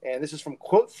 And this is from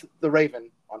Quote the Raven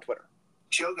on Twitter.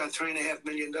 Joe got $3.5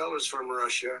 million from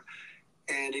Russia,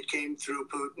 and it came through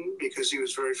Putin because he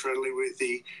was very friendly with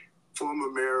the former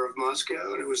mayor of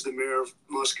Moscow, and it was the mayor of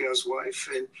Moscow's wife.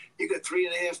 And you got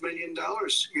 $3.5 million.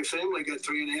 Your family got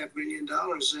 $3.5 million.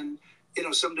 And,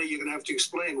 someday you're going to have to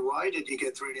explain, why did you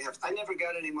get $3.5? I never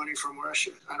got any money from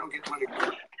Russia. I don't get money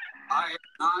from I have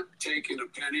not taken a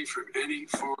penny from any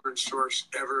foreign source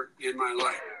ever in my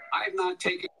life. I have not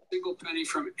taken a single penny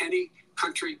from any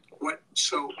country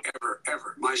whatsoever,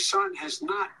 ever. My son has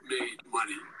not made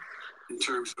money in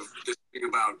terms of this thing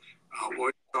about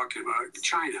what you're talking about,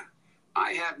 China.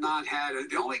 I have not had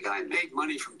the only guy made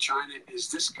money from China is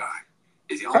this guy.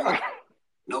 Is the only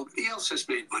Nobody else has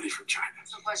made money from China.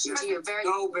 There's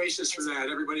no basis for that.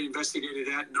 Everybody investigated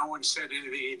that. No one said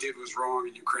anything he did was wrong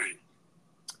in Ukraine.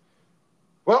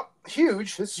 Well,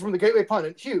 huge. This is from the Gateway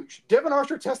Pundit. Huge. Devon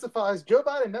Archer testifies Joe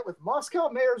Biden met with Moscow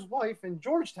mayor's wife in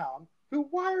Georgetown, who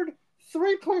wired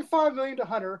 $3.5 million to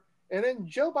Hunter, and then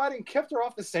Joe Biden kept her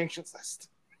off the sanctions list.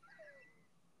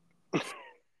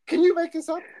 Can you make this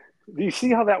up? Do you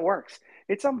see how that works?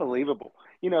 It's unbelievable.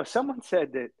 Someone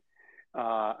said that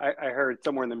I heard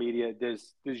somewhere in the media,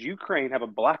 does Ukraine have a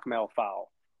blackmail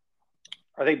file?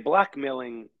 Are they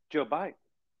blackmailing Joe Biden?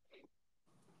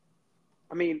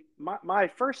 I mean, my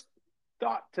first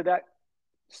thought to that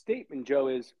statement, Joe,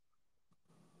 is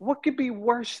what could be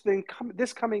worse than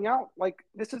this coming out? Like,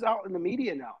 this is out in the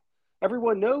media now.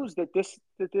 Everyone knows that this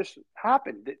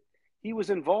happened, that he was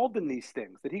involved in these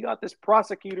things, that he got this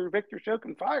prosecutor, Victor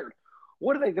Shokin, fired.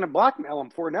 What are they going to blackmail him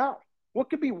for now? What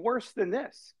could be worse than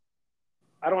this?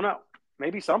 I don't know.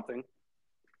 Maybe something.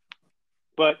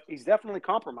 But he's definitely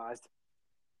compromised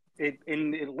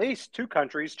in at least two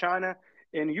countries, China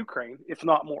and Ukraine, if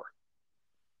not more.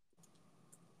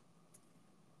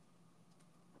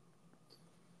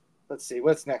 Let's see.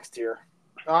 What's next here?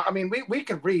 I mean, we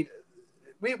could read.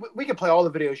 We can play all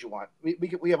the videos you want.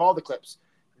 We have all the clips.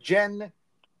 Jen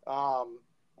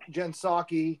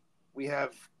Psaki. We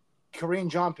have Karine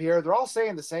Jean-Pierre. They're all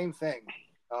saying the same thing.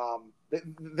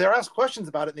 They're asked questions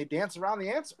about it, and they dance around the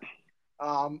answer.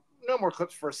 No more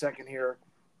clips for a second here.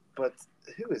 But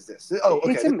who is this? Oh,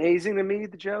 okay. It's amazing to me,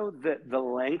 Joe, that the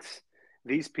lengths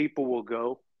these people will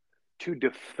go to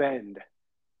defend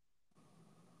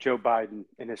Joe Biden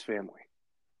and his family.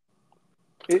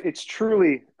 It's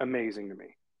truly amazing to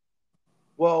me.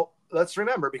 Well, let's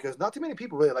remember, because not too many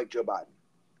people really like Joe Biden.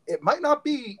 It might not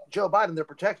be Joe Biden they're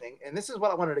protecting, and this is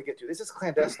what I wanted to get to. This is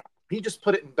clandestine. He just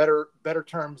put it in better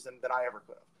terms than I ever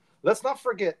could have. Let's not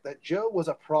forget that Joe was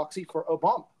a proxy for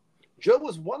Obama. Joe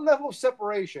was one level of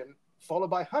separation, followed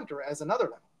by Hunter as another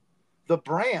level. The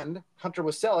brand Hunter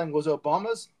was selling was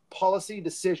Obama's policy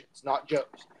decisions, not Joe's.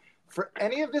 For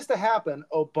any of this to happen,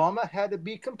 Obama had to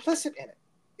be complicit in it.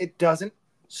 It doesn't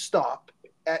stop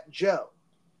at Joe.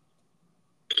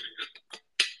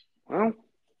 Well,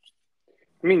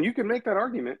 I mean, you could make that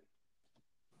argument.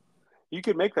 You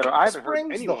could make that. I haven't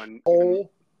heard anyone. The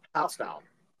whole house down.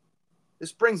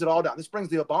 This brings it all down. This brings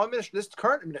the Obama administration, this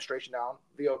current administration down.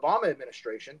 The Obama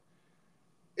administration.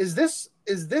 Is this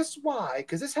why?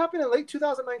 Because this happened in late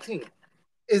 2019.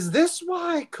 Is this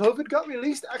why COVID got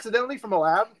released accidentally from a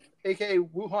lab, aka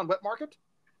Wuhan wet market?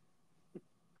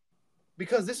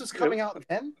 Because this was coming out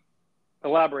then.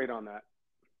 Elaborate on that.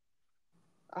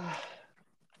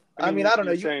 I mean, I don't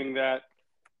know. You're saying that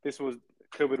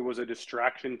COVID was a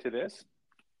distraction to this?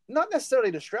 Not necessarily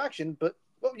a distraction, but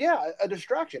well, yeah, a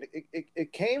distraction.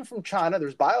 It came from China.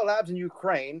 There's biolabs in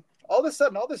Ukraine. All of a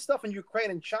sudden, all this stuff in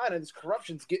Ukraine and China, this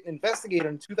corruption's getting investigated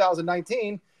in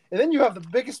 2019. And then you have the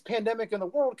biggest pandemic in the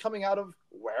world coming out of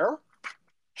where?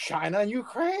 China and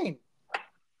Ukraine.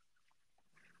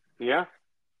 Yeah.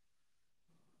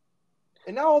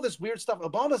 And now all this weird stuff.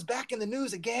 Obama's back in the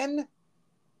news again.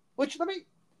 Which, let me...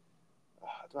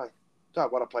 Do I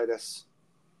want to play this?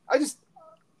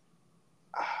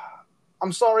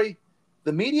 I'm sorry.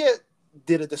 The media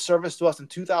did a disservice to us in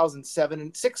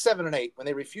 2007, 6, 7, and 8 when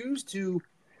they refused to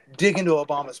dig into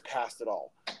Obama's past at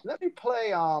all. Let me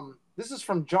play. This is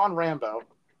from John Rambo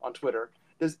on Twitter.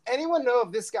 Does anyone know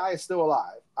if this guy is still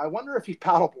alive? I wonder if he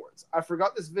paddleboards. I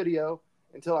forgot this video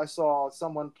until I saw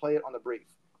someone play it on the brief.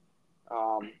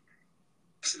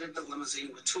 Accident the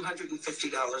limousine with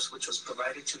 $250, which was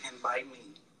provided to him by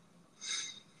me.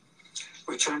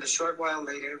 Returned a short while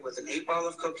later with an 8-ball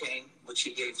of cocaine, which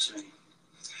he gave to me.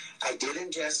 I did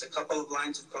ingest a couple of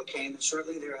lines of cocaine, and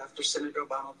shortly thereafter, Senator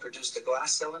Obama produced a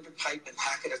glass cylinder pipe and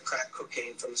packet of crack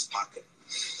cocaine from his pocket.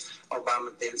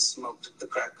 Obama then smoked the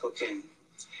crack cocaine.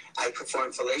 I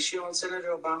performed fellatio on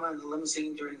Senator Obama in the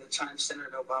limousine during the time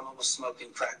Senator Obama was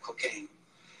smoking crack cocaine,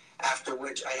 after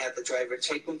which I had the driver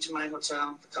take me to my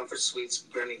hotel, the Comfort Suites,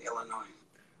 Gurney, Illinois.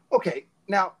 Okay,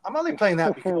 now I'm only playing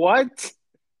that because... What?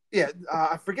 Yeah,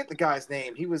 I forget the guy's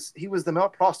name. He was the male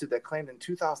prostitute that claimed in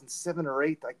 2007 or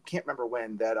 8, I can't remember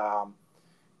when, that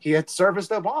he had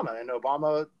serviced Obama, and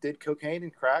Obama did cocaine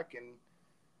and crack and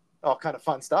all kind of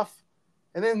fun stuff.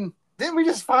 And then didn't we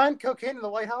just find cocaine in the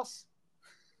White House?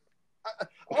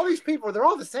 All these people, they're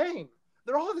all the same.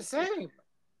 They're all the same.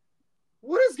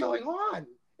 What is going on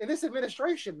in this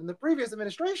administration and the previous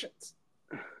administrations?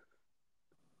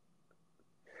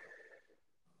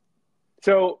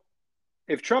 So,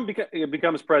 if Trump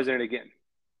becomes president again,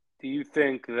 do you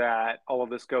think that all of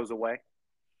this goes away?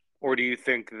 Or do you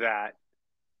think that,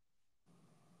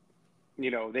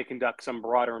 they conduct some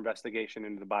broader investigation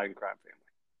into the Biden crime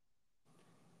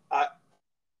family?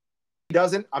 He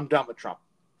doesn't. I'm done with Trump.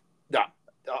 Done.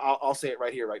 I'll say it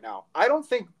right here, right now. I don't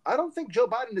think Joe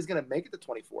Biden is going to make it to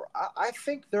 24. I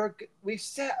think we've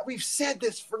said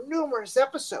this for numerous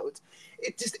episodes.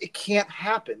 It can't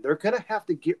happen. They're going to have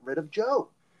to get rid of Joe.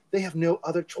 They have no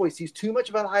other choice. He's too much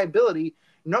of a liability,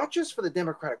 not just for the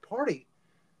Democratic Party,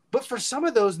 but for some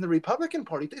of those in the Republican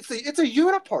Party. It's a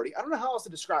uniparty. I don't know how else to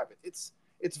describe it.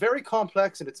 It's very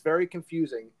complex and it's very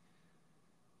confusing.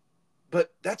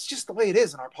 But that's just the way it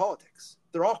is in our politics.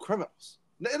 They're all criminals.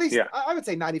 At least, yeah. I would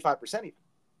say 95% even.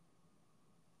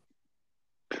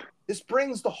 This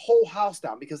brings the whole house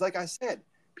down because, like I said,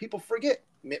 people forget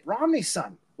Mitt Romney's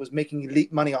son was making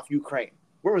elite money off Ukraine.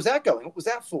 Where was that going? What was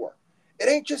that for? It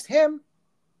ain't just him.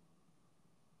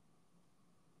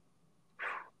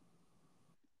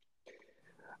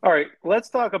 All right, let's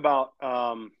talk about,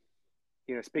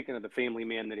 speaking of the family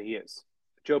man that he is,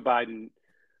 Joe Biden,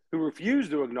 who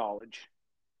refused to acknowledge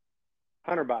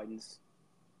Hunter Biden's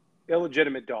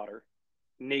illegitimate daughter,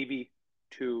 Navy,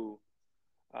 to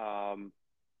an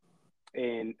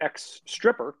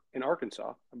ex-stripper in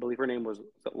Arkansas. I believe her name was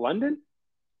it London?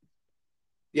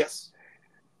 Yes.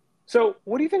 So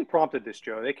what do you think prompted this,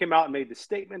 Joe? They came out and made the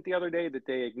statement the other day that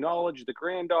they acknowledged the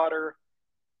granddaughter.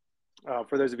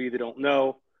 For those of you that don't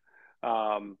know,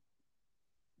 Hunter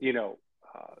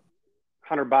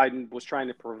Biden was trying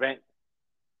to prevent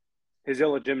his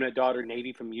illegitimate daughter,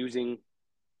 Navy, from using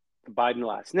the Biden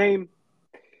last name.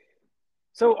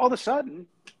 So all of a sudden,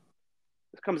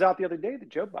 this comes out the other day that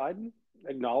Joe Biden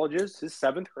acknowledges his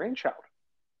 7th grandchild,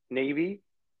 Navy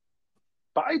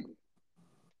Biden.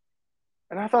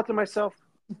 And I thought to myself,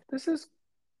 this is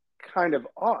kind of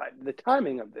odd, the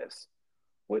timing of this.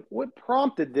 What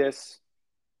prompted this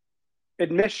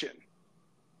admission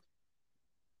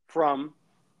from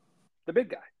the big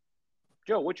guy?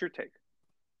 Joe, what's your take?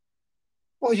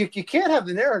 Well, you can't have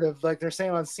the narrative like they're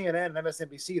saying on CNN and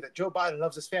MSNBC that Joe Biden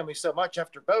loves his family so much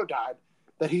after Beau died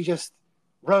that he just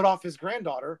wrote off his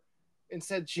granddaughter and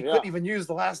said she couldn't even use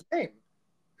the last name.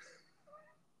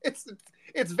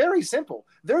 It's very simple.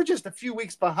 They're just a few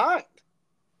weeks behind.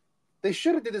 They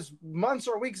should have did this months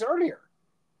or weeks earlier.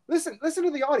 Listen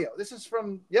to the audio. This is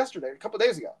from yesterday, a couple of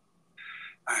days ago.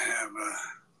 I have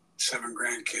 7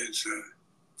 grandkids,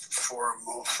 4 of them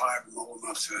old, 5 of them old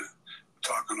enough to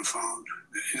talk on the phone.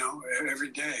 Every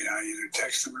day I either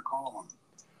text them or call them.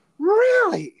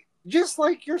 Really? Just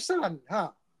like your son,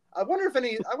 huh? I wonder if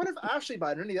Ashley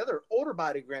Biden or any other older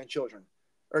Biden grandchildren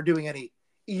are doing any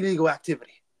illegal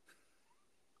activity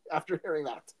after hearing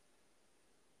that.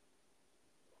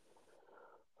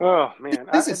 Oh man,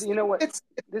 you know what? It's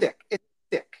thick. It's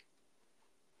thick.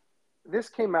 This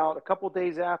came out a couple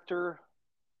days after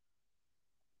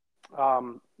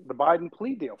the Biden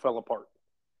plea deal fell apart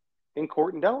in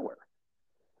court in Delaware.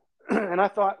 And I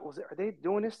thought, are they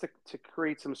doing this to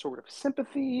create some sort of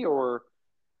sympathy?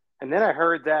 And then I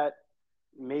heard that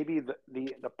maybe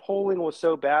the polling was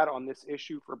so bad on this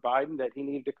issue for Biden that he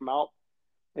needed to come out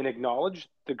and acknowledge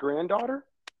the granddaughter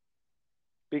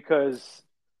because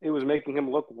it was making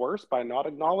him look worse by not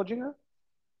acknowledging her.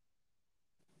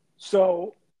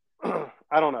 So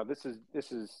I don't know. This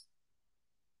is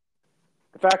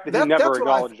the fact that he never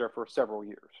acknowledged her for several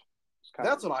years.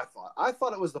 That's what I thought. I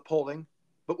thought it was the polling,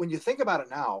 but when you think about it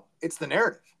now, it's the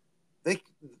narrative.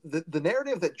 The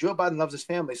narrative that Joe Biden loves his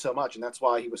family so much, and that's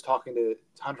why he was talking to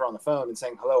Hunter on the phone and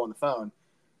saying hello on the phone,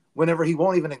 whenever he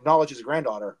won't even acknowledge his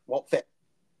granddaughter, won't fit.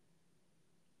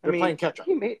 They're playing catch up.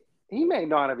 He may have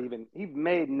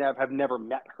never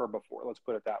met her before. Let's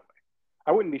put it that way.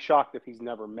 I wouldn't be shocked if he's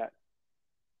never met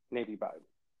Navy Biden.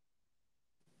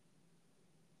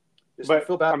 But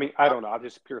feel bad. I mean, I don't know.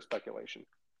 Just pure speculation.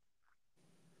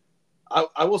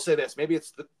 I will say this. Maybe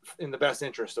it's in the best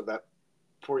interest of that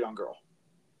poor young girl.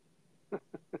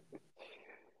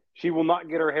 She will not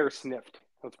get her hair sniffed.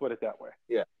 Let's put it that way.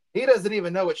 Yeah. He doesn't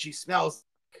even know what she smells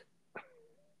like.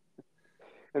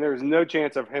 And there's no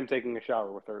chance of him taking a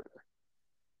shower with her.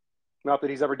 Not that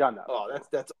he's ever done that. Oh,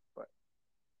 that's. But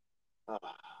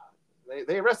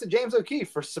they arrested James O'Keefe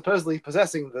for supposedly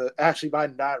possessing the Ashley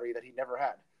Biden diary that he never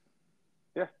had.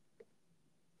 Yeah.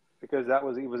 Because it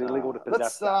was illegal to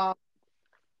possess that.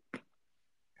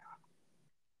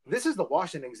 This is the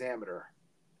Washington Examiner,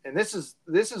 and this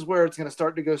is where it's going to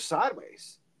start to go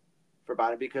sideways for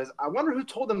Biden, because I wonder who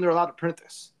told them they're allowed to print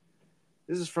this.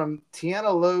 This is from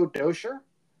Tiana Lowe Dosher.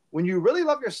 When you really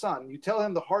love your son, you tell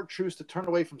him the hard truths to turn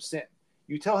away from sin.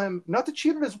 You tell him not to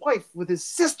cheat on his wife with his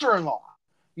sister-in-law.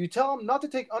 You tell him not to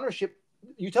take ownership.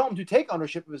 You tell him to take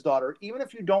ownership of his daughter, even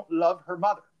if you don't love her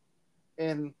mother.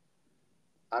 And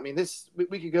I mean,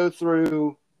 we could go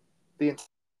through the entire.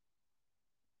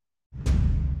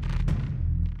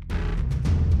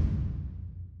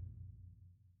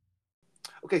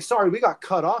 Okay, sorry, we got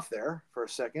cut off there for a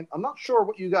second. I'm not sure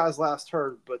what you guys last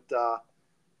heard, but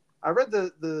I read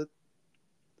the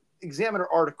Examiner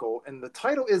article, and the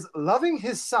title is "Loving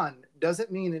His Son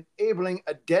Doesn't Mean Enabling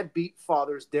a Deadbeat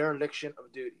Father's Dereliction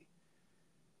of Duty."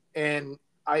 And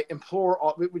I implore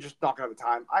we're just not going to have the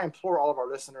time. I implore all of our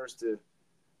listeners to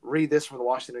read this from the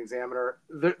Washington Examiner.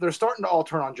 They're starting to all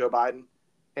turn on Joe Biden,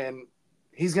 and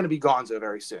he's going to be gonzo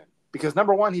very soon. Because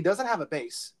number one, he doesn't have a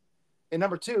base. And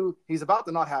number two, he's about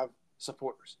to not have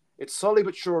supporters. It's slowly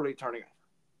but surely turning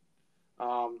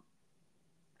over.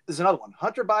 There's another one.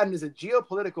 Hunter Biden is a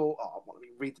geopolitical. Oh, let me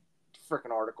read the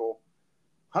freaking article.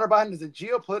 Hunter Biden is a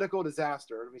geopolitical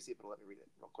disaster. Let me see if it'll let me read it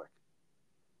real quick.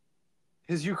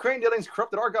 His Ukraine dealings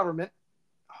corrupted our government.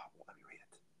 Oh, well, let me read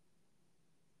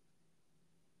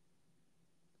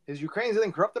it. His Ukraine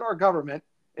dealings corrupted our government,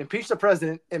 impeached the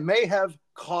president, and may have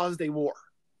caused a war.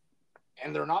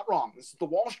 And they're not wrong. This is the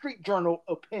Wall Street Journal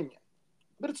opinion.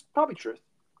 But it's probably truth.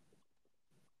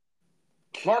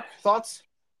 Mark, thoughts?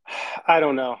 I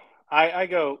don't know. I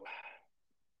go,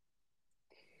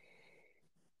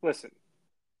 listen,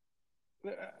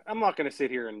 I'm not going to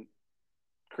sit here and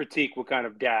critique what kind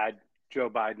of dad Joe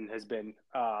Biden has been.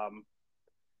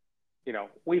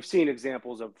 We've seen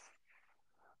examples of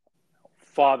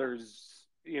fathers,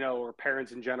 or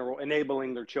parents in general,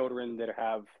 enabling their children that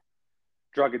have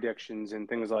drug addictions and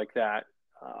things like that.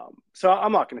 So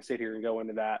I'm not going to sit here and go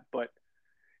into that. But,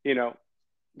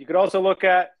 you could also look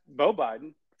at Beau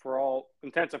Biden, for all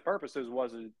intents and purposes,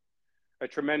 was a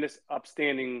tremendous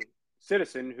upstanding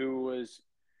citizen who was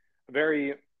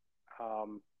very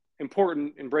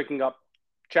important in breaking up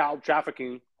child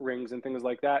trafficking rings and things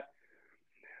like that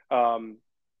as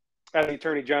the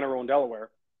Attorney General in Delaware.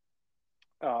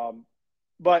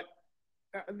 But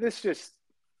this just,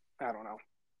 I don't know.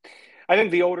 I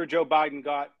think the older Joe Biden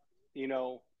got,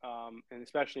 and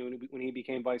especially when he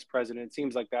became vice president, it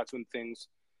seems like that's when things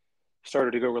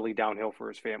started to go really downhill for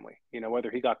his family.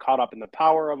 Whether he got caught up in the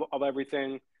power of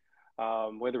everything,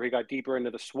 whether he got deeper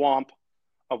into the swamp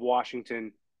of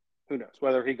Washington, who knows?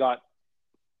 Whether he got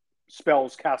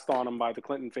spells cast on him by the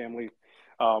Clinton family,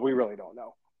 we really don't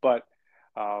know. But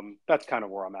that's kind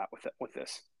of where I'm at with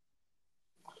this.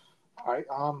 All right.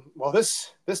 Well,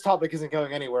 this topic isn't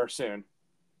going anywhere soon,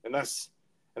 unless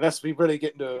we really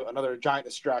get into another giant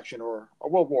distraction or a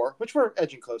world war, which we're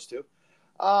edging close to.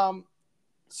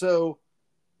 So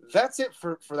that's it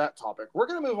for that topic. We're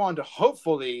going to move on to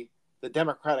hopefully the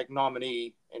Democratic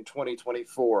nominee in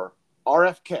 2024,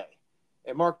 RFK.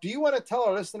 And Mark, do you want to tell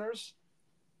our listeners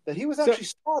that he was actually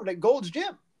spotted at Gold's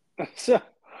Gym? So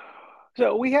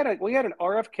we had an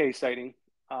RFK sighting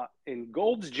in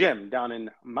Gold's Gym down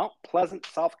in Mount Pleasant,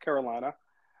 South Carolina,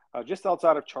 just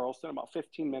outside of Charleston, about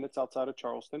 15 minutes outside of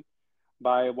Charleston,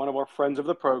 by one of our friends of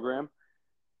the program.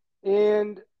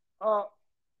 And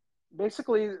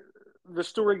basically, the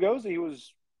story goes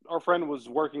our friend was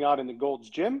working out in the Gold's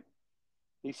Gym.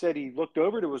 He said he looked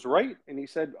over to his right, and he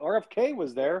said RFK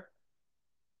was there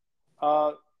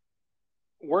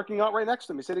working out right next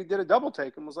to him. He said he did a double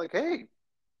take and was like, hey,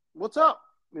 what's up?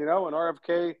 And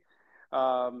RFK,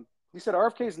 he said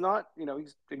RFK's not,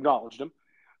 he's acknowledged him.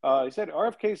 He said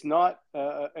RFK's not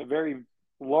a very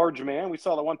large man. We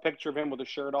saw that one picture of him with his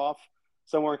shirt off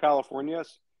somewhere in California.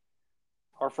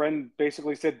 Our friend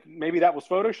basically said maybe that was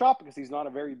Photoshop because he's not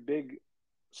a very big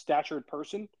statured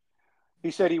person.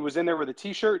 He said he was in there with a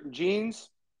T-shirt and jeans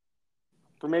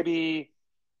for maybe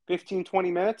 15,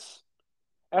 20 minutes,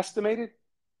 estimated.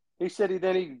 He said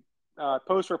he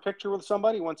posed for a picture with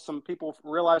somebody once some people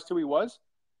realized who he was.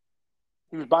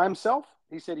 He was by himself.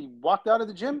 He said he walked out of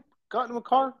the gym, got into a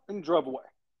car, and drove away.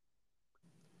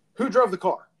 Who drove the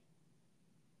car?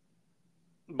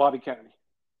 Bobby Kennedy.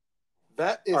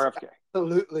 That is RFK.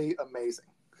 Absolutely amazing.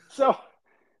 So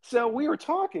we were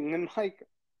talking, and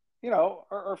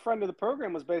our friend of the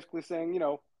program was basically saying,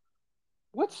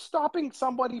 what's stopping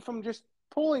somebody from just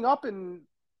pulling up in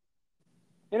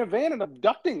a van and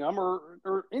abducting him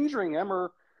or injuring him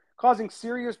or causing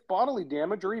serious bodily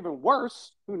damage or even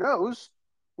worse? Who knows?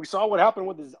 We saw what happened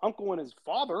with his uncle and his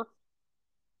father.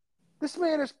 This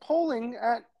man is polling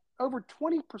at over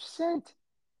 20%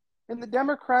 in the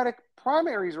Democratic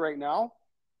primaries right now.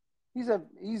 He's a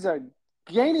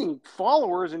gaining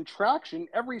followers and traction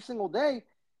every single day,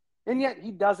 and yet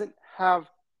he doesn't have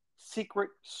Secret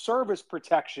Service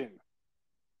protection.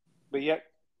 But yet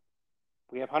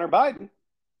we have Hunter Biden,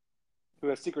 who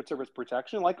has Secret Service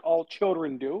protection, like all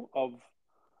children do of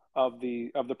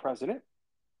the president.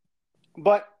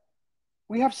 But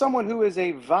we have someone who is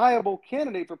a viable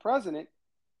candidate for president,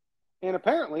 and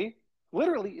apparently,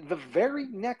 literally the very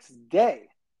next day,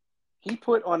 he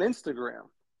put on Instagram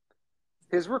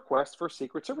his request for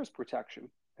Secret Service protection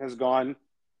has gone,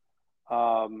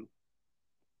 hasn't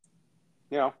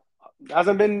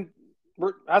been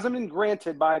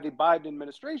granted by the Biden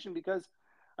administration because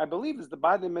I believe it's the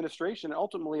Biden administration. And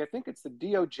ultimately, I think it's the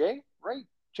DOJ, right?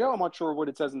 Joe, I'm not sure what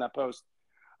it says in that post,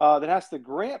 that has to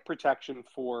grant protection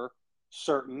for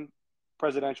certain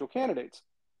presidential candidates.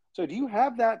 So do you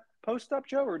have that post up,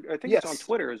 Joe? Or I think Yes. It's on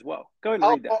Twitter as well. Go ahead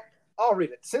and read that. I'll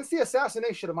read it. Since the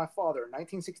assassination of my father in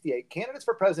 1968, candidates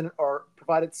for president are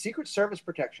provided Secret Service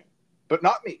protection, but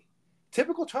not me.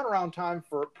 Typical turnaround time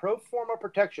for pro forma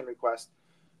protection request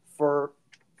for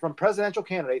from presidential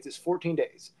candidates is 14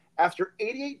 days. After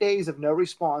 88 days of no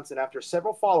response and after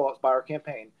several follow-ups by our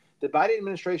campaign, the Biden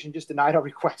administration just denied our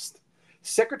request.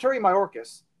 Secretary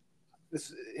Mayorkas,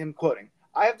 this is him quoting,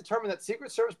 I have determined that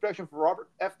Secret Service protection for Robert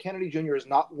F. Kennedy Jr. is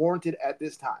not warranted at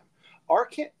this time.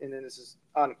 And then this is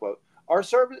unquote.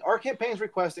 Our campaign's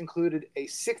request included a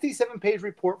 67-page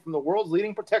report from the world's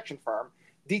leading protection firm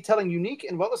detailing unique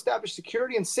and well-established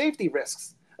security and safety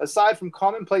risks aside from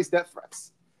commonplace death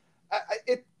threats.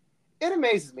 It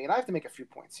amazes me, and I have to make a few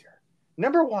points here.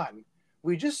 Number one,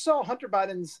 we just saw Hunter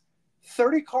Biden's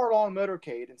 30-car-long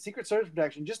motorcade and Secret Service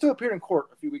protection just to appear in court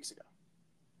a few weeks ago.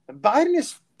 And Biden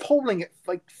is polling at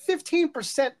like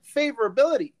 15%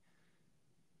 favorability.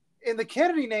 And the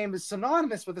Kennedy name is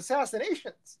synonymous with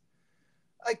assassinations.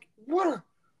 Like,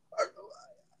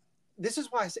 this is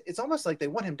why I say it's almost like they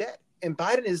want him dead. And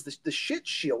Biden is the shit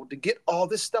shield to get all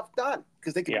this stuff done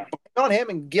because they can blame on him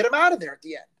and get him out of there at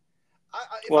the end.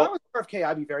 If I was RFK,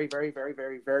 I'd be very, very, very,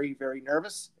 very, very, very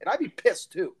nervous. And I'd be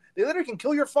pissed, too. They literally can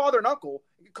kill your father and uncle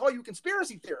and call you a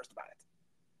conspiracy theorist about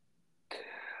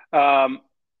it.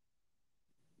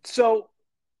 So,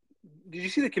 did you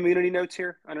see the community notes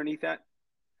here underneath that?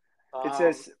 It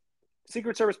says,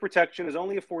 Secret Service protection is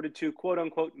only afforded to,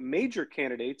 quote-unquote, major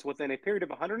candidates within a period of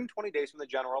 120 days from the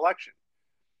general election.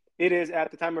 It is,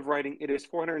 at the time of writing, it is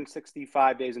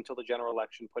 465 days until the general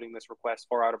election, putting this request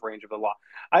far out of range of the law.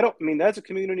 That's a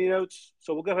community notes,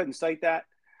 so we'll go ahead and cite that.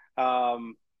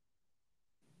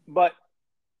 But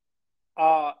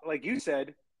like you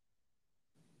said,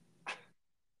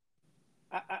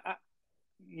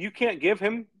 you can't give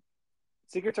him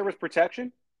Secret Service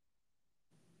protection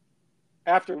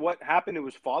after what happened to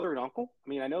his father and uncle. I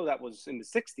mean, I know that was in the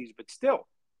 60s, but still.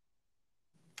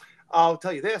 I'll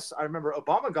tell you this. I remember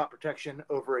Obama got protection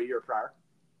over a year prior.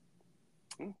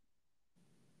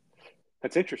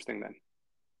 That's interesting then.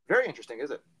 Very interesting,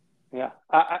 is it? Yeah.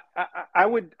 I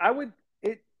would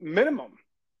at minimum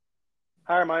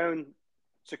hire my own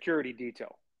security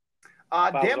detail.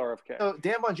 Dan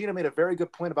Bongino made a very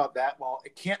good point about that. While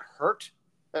it can't hurt,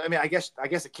 I mean, I guess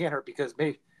it can't hurt because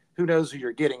maybe who knows who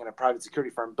you're getting in a private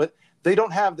security firm, but they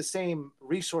don't have the same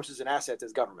resources and assets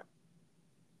as government.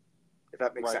 If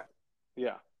that makes sense.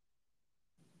 Yeah.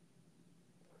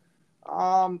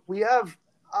 We have.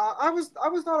 I was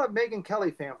not a Megyn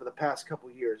Kelly fan for the past couple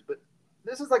of years, but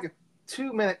this is like a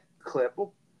 2-minute clip.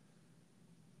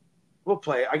 We'll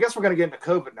play it. I guess we're going to get into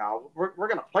COVID now. We're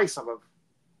going to play some of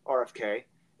RFK.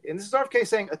 And this is RFK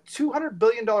saying a $200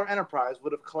 billion enterprise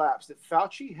would have collapsed if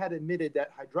Fauci had admitted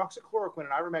that hydroxychloroquine and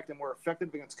ivermectin were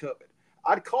effective against COVID.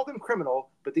 I'd call them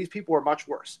criminal, but these people are much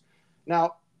worse.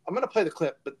 Now, I'm going to play the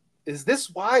clip, but is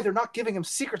this why they're not giving him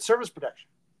Secret Service protection?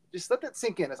 Just let that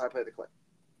sink in as I play the clip.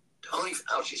 Tony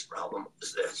Fauci's problem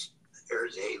is this. There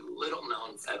is a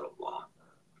little-known federal law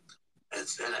that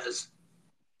says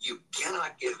you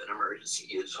cannot give an emergency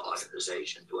use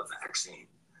authorization to a vaccine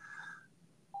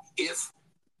if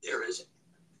there is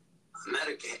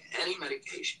any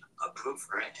medication approved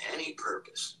for any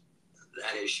purpose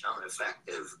that is shown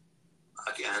effective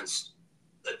against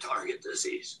the target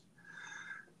disease.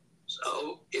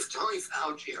 So if Tony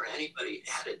Fauci or anybody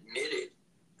had admitted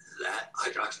that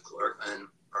hydroxychloroquine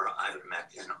or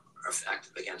ivermectin are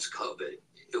effective against COVID,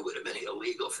 it would have been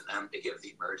illegal for them to give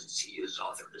the emergency use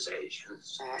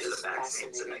authorizations to the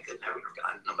vaccines, and they could never have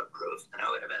gotten them approved. And it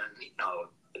would have been,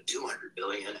 a $200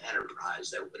 billion enterprise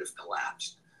that would have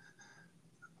collapsed.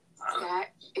 That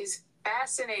is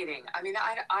fascinating. I mean,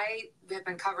 I have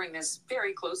been covering this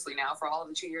very closely now for all of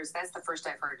the 2 years. That's the first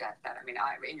I've heard that.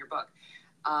 In your book.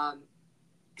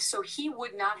 So he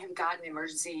would not have gotten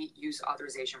emergency use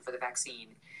authorization for the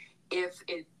vaccine if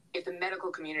the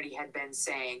medical community had been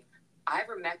saying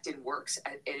ivermectin works.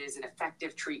 It is an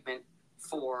effective treatment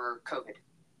for COVID.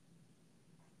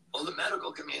 Well, the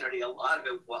medical community, a lot of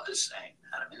it was saying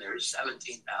that. I mean, there's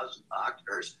 17,000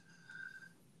 doctors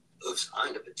who've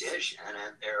signed a petition,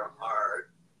 and there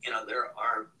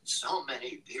are so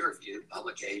many peer-reviewed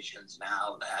publications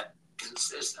now that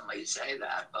consistently say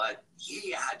that. But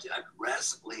he had to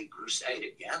aggressively crusade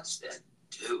against it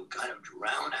to kind of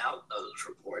drown out those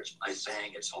reports by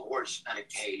saying it's a horse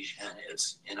medication.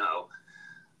 It's,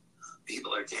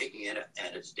 people are taking it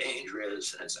and it's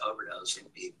dangerous and it's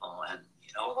overdosing people. And,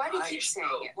 well, why did he keep saying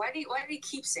it? Why did he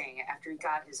keep saying it after he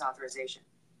got his authorization?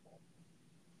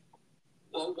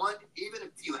 Well, even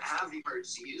if you have the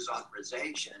emergency use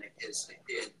authorization,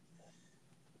 it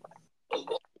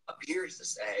appears to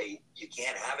say you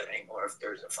can't have it anymore if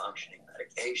there's a functioning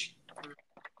medication.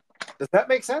 Does that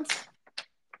make sense?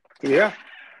 Yeah,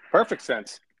 perfect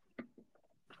sense.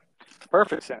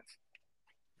 Perfect sense.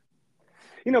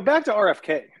 Back to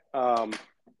RFK.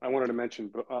 I wanted to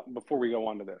mention before we go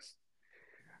on to this.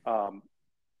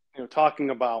 Talking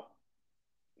about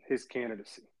his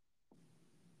candidacy.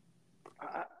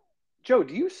 Joe,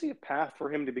 do you see a path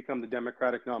for him to become the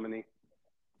Democratic nominee?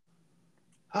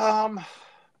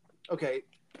 Okay.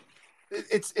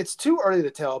 It's too early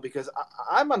to tell because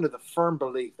I'm under the firm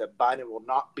belief that Biden will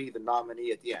not be the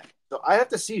nominee at the end. So I have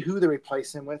to see who they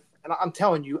replace him with. And I'm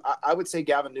telling you, I would say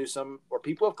Gavin Newsom, or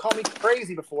people have called me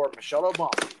crazy before, Michelle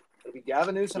Obama. It'll be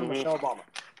Gavin Newsom and Michelle Obama.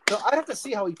 So I have to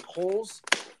see how he polls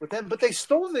with them. But they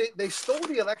stole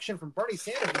the election from Bernie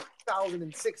Sanders in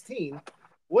 2016.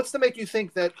 What's to make you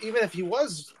think that even if he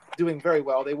was doing very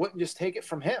well, they wouldn't just take it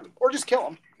from him or just kill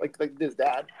him like his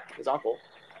dad, his uncle?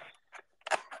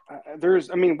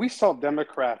 We saw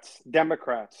Democrats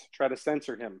try to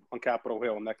censor him on Capitol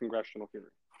Hill in that congressional hearing.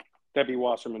 Debbie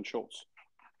Wasserman Schultz.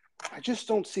 I just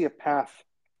don't see a path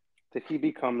that he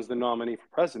becomes the nominee for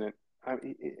president.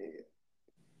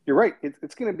 You're right.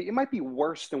 It might be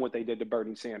worse than what they did to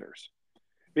Bernie Sanders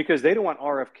because they don't want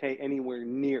RFK anywhere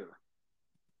near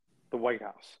the White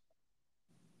House.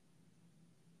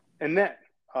 And then,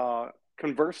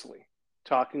 conversely,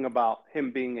 talking about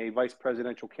him being a vice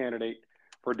presidential candidate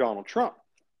for Donald Trump.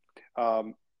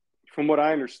 From what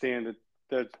I understand,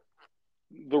 that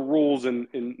the rules and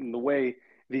the way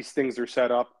these things are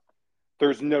set up,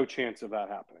 there's no chance of that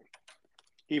happening,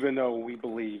 even though we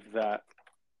believe that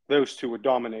those two would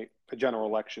dominate a general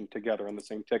election together on the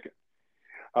same ticket.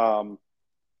 And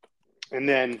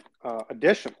then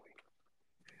additionally,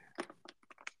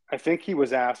 I think he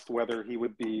was asked whether he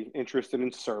would be interested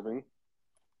in serving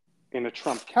in a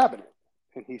Trump cabinet.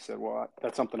 And he said, well,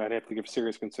 that's something I'd have to give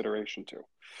serious consideration to.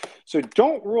 So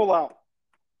don't rule out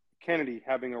Kennedy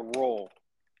having a role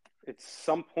at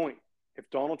some point if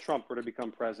Donald Trump were to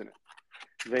become president.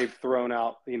 They've thrown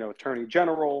out, attorney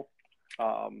general,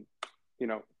 CDC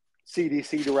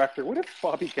director. What if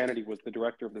Bobby Kennedy was the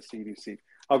director of the CDC?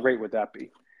 How great would that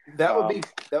be? That would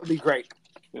be great.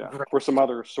 Yeah, or some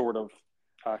other sort of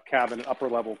upper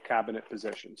level cabinet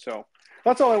position. So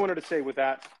that's all I wanted to say with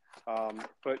that.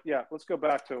 But yeah, let's go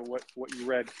back to what you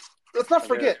read. Let's not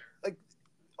forget,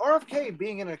 RFK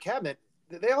being in a cabinet,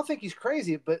 they all think he's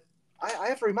crazy, but I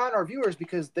have to remind our viewers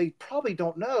because they probably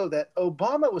don't know that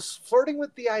Obama was flirting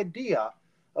with the idea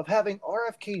of having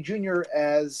RFK Jr.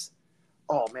 as,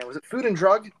 was it Food and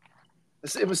Drug?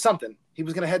 It was something. He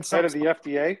was going to head something. Head of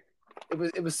the FDA?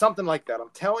 It was something like that.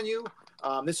 I'm telling you,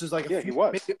 this was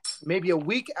maybe a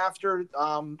week after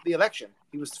the election.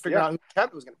 He was figuring out who the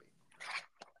cabinet was going to be.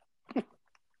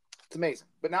 It's amazing.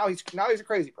 But now he's a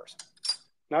crazy person.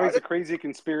 Now he's a crazy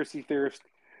conspiracy theorist.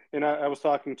 And I was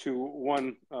talking to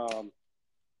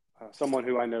someone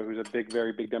who I know who's a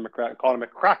very big Democrat and called him a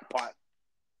crackpot.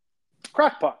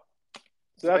 Crackpot.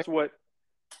 So that's what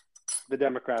the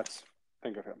Democrats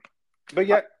think of him. But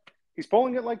yet he's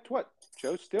polling at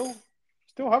Joe? Still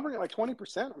hovering at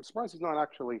 20%. I'm surprised he's not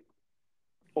actually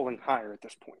polling higher at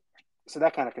this point. So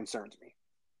that kind of concerns me.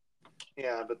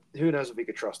 Yeah, but who knows if we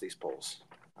could trust these polls.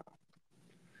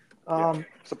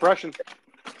 Suppression.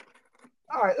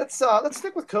 All right, let's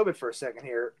stick with COVID for a second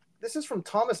here. This is from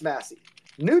Thomas Massey.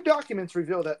 New documents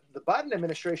reveal that the Biden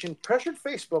administration pressured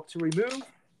Facebook to remove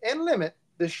and limit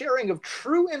the sharing of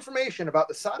true information about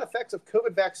the side effects of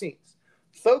COVID vaccines.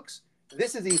 Folks,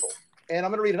 this is evil. And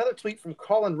I'm going to read another tweet from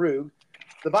Colin Rugg.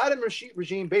 The Biden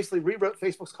regime basically rewrote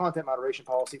Facebook's content moderation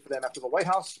policy for them after the White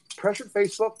House pressured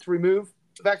Facebook to remove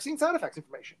the vaccine side effects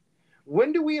information.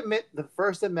 When do we admit the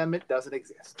First Amendment doesn't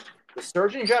exist? The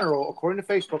Surgeon General, according to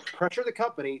Facebook, pressured the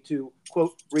company to,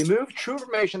 quote, remove true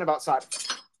information about side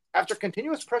effects. After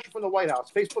continuous pressure from the White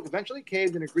House, Facebook eventually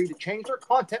caved and agreed to change their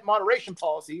content moderation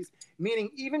policies,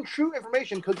 meaning even true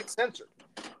information could get censored.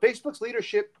 Facebook's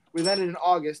leadership relented in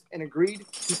August and agreed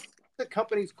to the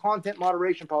company's content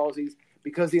moderation policies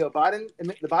because the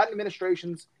Biden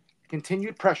administration's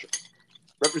continued pressure.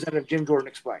 Representative Jim Jordan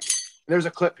explained. And there's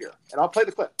a clip here, and I'll play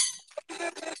the clip.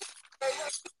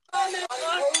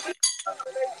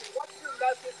 What's your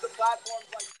message to platforms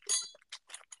like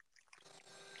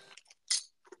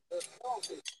this?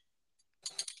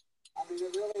 I mean,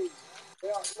 it really,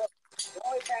 look, the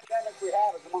only pandemic we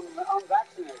have is among the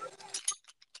unvaccinated.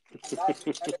 And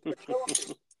they're killing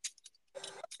people.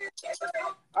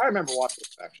 I remember watching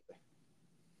this, actually.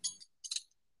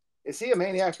 Is he a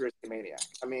maniac or is he a maniac?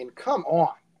 I mean, come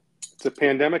on. It's a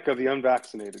pandemic of the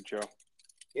unvaccinated, Joe.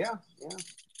 Yeah.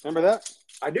 Remember that?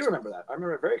 I do remember that. I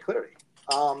remember it very clearly.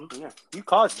 You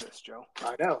caused this, Joe.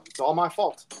 I know. It's all my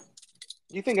fault.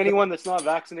 Do you think anyone that's not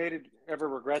vaccinated ever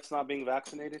regrets not being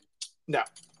vaccinated? No,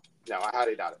 I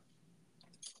highly doubt it.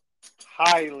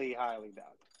 Highly doubt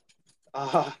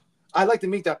it. I'd like to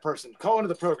meet that person. Call into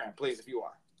the program, please, if you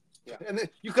are. Yeah. And then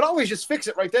you could always just fix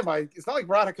it right then. It's not like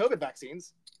we're out of COVID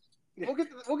vaccines. We'll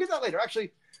get that later.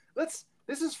 Actually,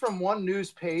 this is from one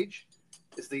news page.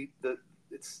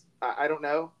 I don't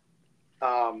know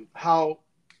how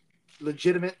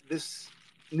legitimate this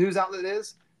news outlet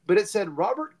is, but it said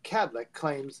Robert Cadlick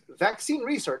claims vaccine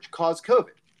research caused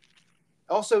COVID.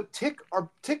 Also, tick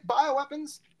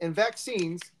bioweapons and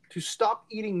vaccines to stop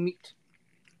eating meat.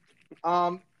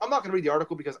 I'm not going to read the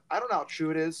article because I don't know how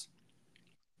true it is,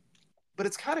 but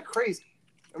it's kind of crazy.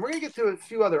 And we're going to get to a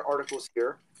few other articles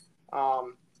here.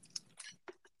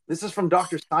 This is from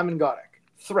Dr. Simon Godek.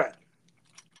 Thread.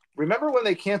 Remember when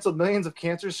they canceled millions of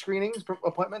cancer screenings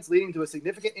appointments, leading to a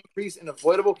significant increase in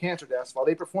avoidable cancer deaths while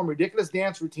they perform ridiculous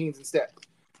dance routines instead?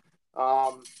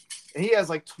 And he has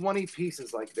like 20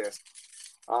 pieces like this.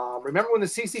 Remember when the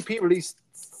CCP released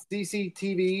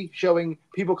CCTV showing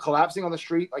people collapsing on the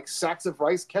street like sacks of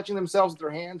rice, catching themselves with their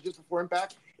hands just before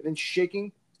impact and then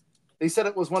shaking? They said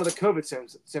it was one of the COVID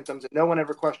symptoms, and no one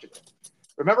ever questioned it.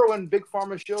 Remember when Big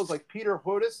Pharma shills like Peter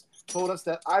Hodes told us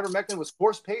that ivermectin was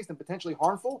force-paced and potentially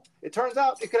harmful? It turns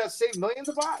out it could have saved millions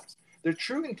of lives. Their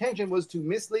true intention was to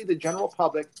mislead the general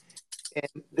public,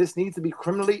 and this needs to be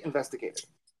criminally investigated.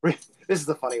 This is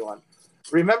a funny one.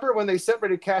 Remember when they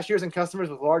separated cashiers and customers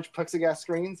with large plexiglass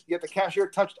screens, yet the cashier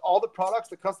touched all the products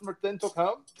the customer then took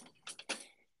home?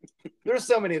 There's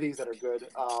so many of these that are good.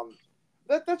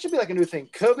 That should be like a new thing.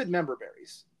 COVID member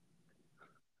berries.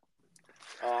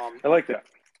 I like that.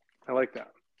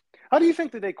 How do you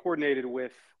think that they coordinated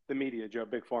with the media, Joe,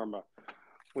 Big Pharma,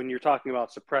 when you're talking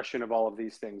about suppression of all of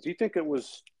these things? Do you think it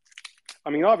was? I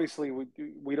mean, obviously,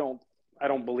 I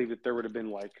don't believe that there would have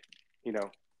been like,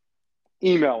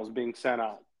 emails being sent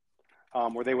out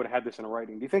where they would have had this in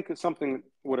writing. Do you think that something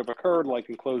would have occurred like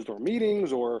in closed door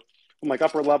meetings or from like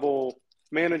upper level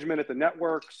management at the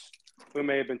networks who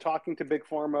may have been talking to Big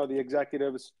Pharma, the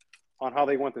executives, on how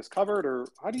they want this covered? Or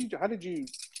how do you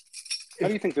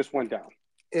think this went down?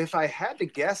 If I had to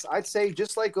guess, I'd say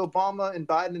just like Obama and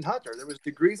Biden and Hunter, there was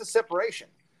degrees of separation.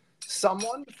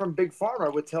 Someone from Big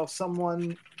Pharma would tell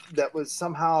someone that was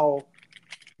somehow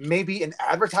maybe in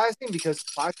advertising because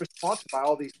Pfizer's sponsored by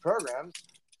all these programs.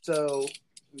 So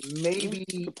maybe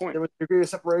there was a degree of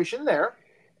separation there.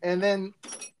 And then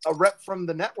a rep from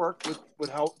the network would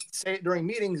help say it during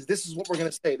meetings. This is what we're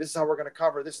going to say. This is how we're going to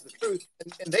cover. This is the truth.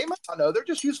 And they might not know. They're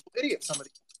just useful idiots, some of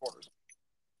these reporters.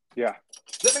 Yeah.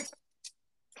 Does that make sense?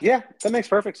 Yeah, that makes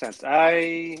perfect sense.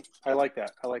 I like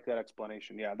that. I like that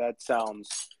explanation. Yeah, that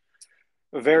sounds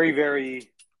very,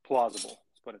 very plausible.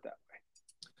 Let's put it that way.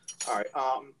 All right.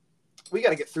 We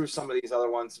got to get through some of these other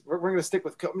ones. We're going to stick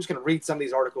with. I'm just going to read some of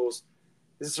these articles.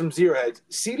 This is from Zero Heads.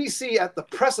 CDC at the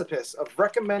precipice of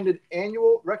recommending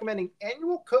annual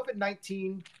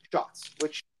COVID-19 shots,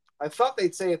 which I thought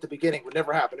they'd say at the beginning would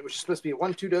never happen. It was supposed to be a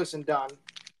 1-2 dose and done.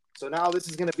 So now this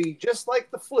is going to be just like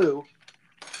the flu,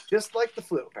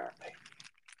 apparently.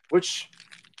 Which,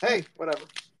 hey, whatever.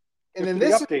 And then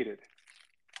this updated.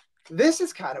 This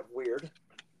is kind of weird.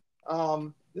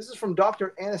 This is from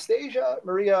Dr. Anastasia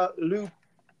Maria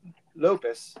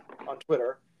Lopez on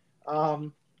Twitter.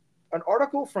 An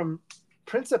article from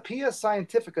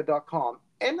PrincipiaScientifica.com.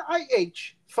 An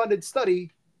NIH-funded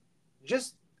study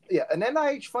just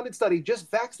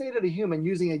vaccinated a human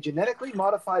using a genetically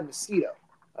modified mosquito.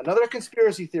 Another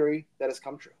conspiracy theory that has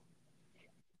come true.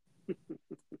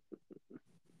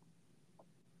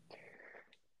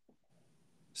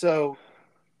 So,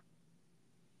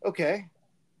 okay.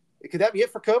 Could that be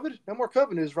it for COVID? No more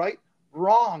COVID news, right?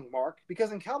 Wrong, Mark.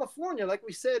 Because in California, like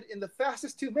we said, in the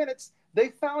fastest 2 minutes, they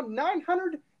found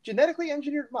 900 genetically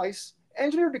engineered mice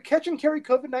engineered to catch and carry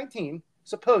COVID-19,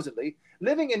 supposedly,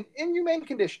 living in inhumane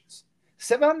conditions.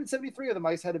 773 of the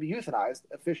mice had to be euthanized,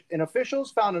 and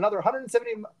officials found another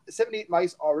 178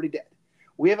 mice already dead.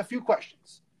 We have a few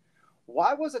questions.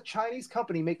 Why was a Chinese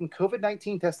company making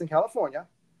COVID-19 tests in California?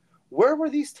 Where were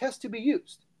these tests to be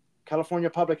used? California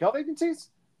public health agencies?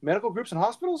 Medical groups and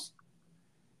hospitals?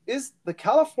 Is the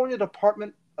California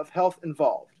Department of Health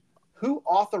involved? Who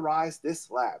authorized this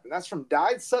lab? And that's from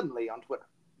Died Suddenly on Twitter.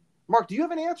 Mark, do you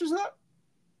have any answers to that?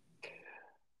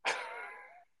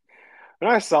 When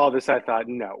I saw this, I thought,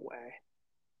 no way.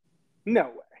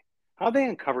 How'd they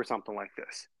uncover something like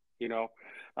this?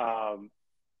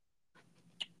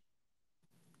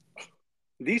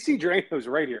 DC Drano's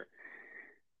right here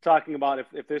talking about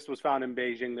if this was found in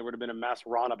Beijing, there would have been a mass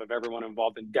roundup of everyone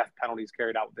involved in death penalties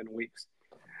carried out within weeks.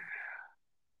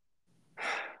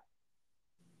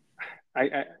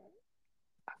 I'm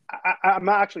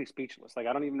actually speechless. Like,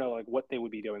 I don't even know like what they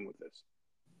would be doing with this.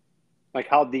 Like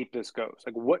how deep this goes.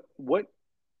 Like what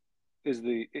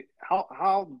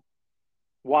how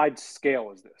wide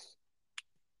scale is this?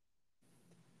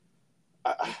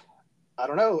 I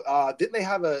don't know. Didn't they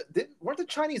have weren't the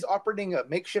Chinese operating a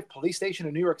makeshift police station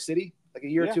in New York City like a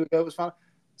year or two ago? It was found.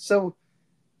 So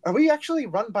are we actually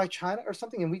run by China or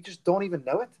something and we just don't even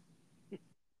know it?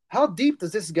 How deep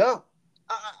does this go?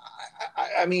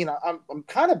 I mean, I'm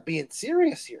kind of being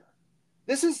serious here.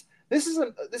 This is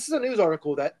a news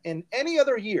article that in any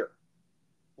other year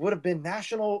would have been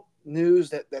national news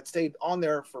that stayed on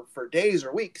there for days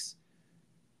or weeks.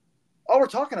 All we're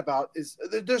talking about is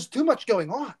there's too much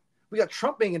going on. We got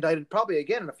Trump being indicted probably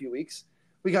again in a few weeks.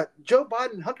 We got Joe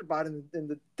Biden, Hunter Biden, and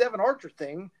the Devin Archer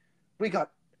thing. We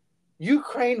got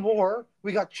Ukraine war.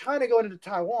 We got China going into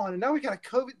Taiwan, and now we got a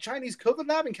Chinese COVID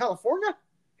lab in California.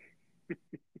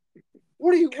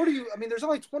 What do you? I mean, there's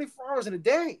only 24 hours in a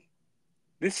day.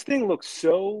 This thing looks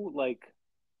so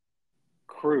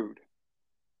crude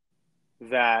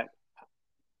that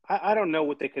I don't know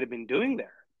what they could have been doing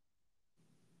there.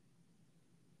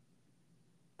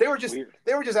 They were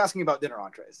just asking about dinner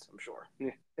entrees, I'm sure.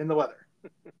 Yeah. In the weather.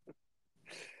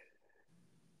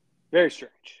 Very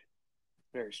strange.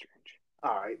 Very strange.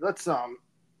 All right, let's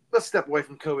step away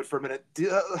from COVID for a minute.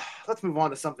 Let's move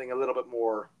on to something a little bit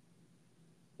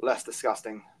less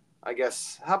disgusting, I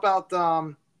guess. How about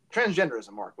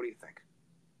transgenderism, Mark? What do you think?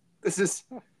 This is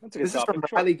from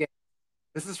Riley Gaines.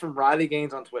 This is from Riley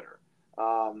Gaines on Twitter.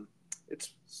 I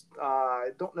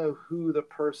don't know who the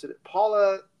person.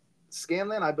 Paula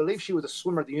Scanlon, I believe she was a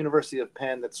swimmer at the University of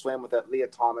Penn that swam with that Leah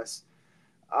Thomas.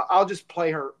 I'll just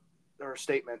play her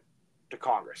statement to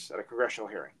Congress at a congressional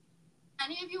hearing.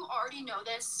 Many of you already know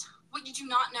this. What you do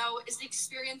not know is the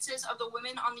experiences of the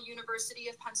women on the University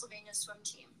of Pennsylvania swim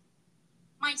team.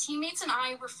 My teammates and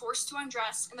I were forced to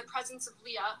undress in the presence of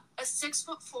Leah, a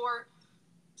 6'4"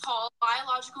 tall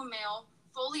biological male,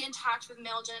 fully intact with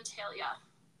male genitalia,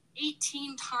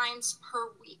 18 times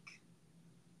per week.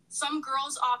 Some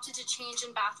girls opted to change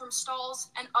in bathroom stalls,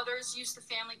 and others used the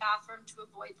family bathroom to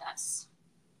avoid this.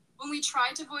 When we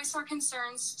tried to voice our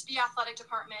concerns to the athletic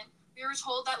department, we were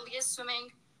told that Leah's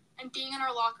swimming and being in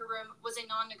our locker room was a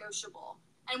non-negotiable,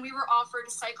 and we were offered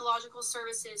psychological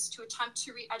services to attempt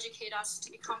to re-educate us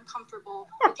to become comfortable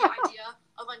with the idea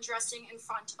of undressing in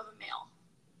front of a male.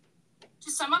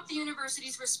 To sum up the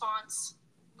university's response,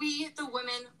 we, the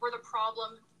women, were the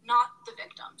problem, not the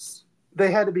victims. They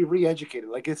had to be re-educated,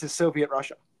 like it's a Soviet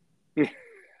Russia.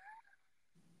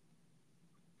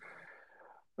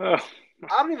 I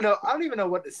don't even know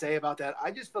what to say about that.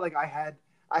 I just feel like I had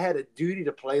a duty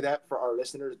to play that for our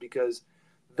listeners because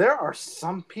there are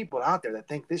some people out there that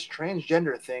think this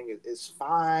transgender thing is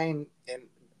fine and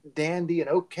dandy and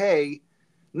okay,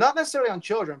 not necessarily on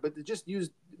children, but to just be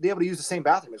able to use the same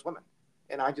bathroom as women.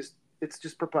 And it's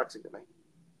just perplexing to me.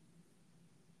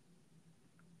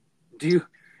 Do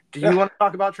you want to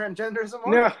talk about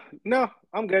transgenderism? No,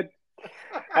 I'm good.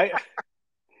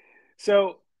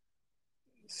 So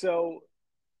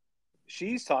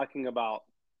she's talking about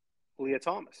Leah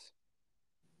Thomas.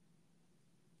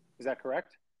 Is that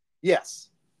correct? Yes.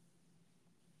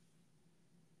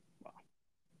 Wow.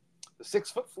 The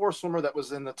 6'4" swimmer that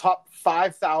was in the top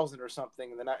 5,000 or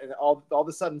something, and then all of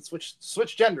a sudden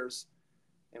switched genders,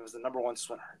 and was the number one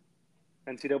swimmer.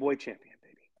 NCAA champion,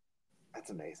 baby. That's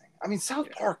amazing. I mean,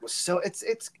 South Park was so it's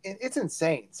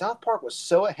insane. South Park was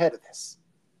so ahead of this.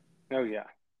 Oh yeah.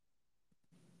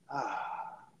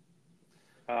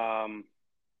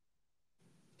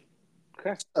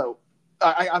 Okay. So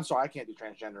I'm sorry, I can't do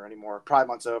transgender anymore. Pride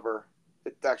Month's over.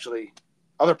 It's actually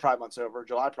other Pride Month's over.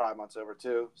 July Pride Month's over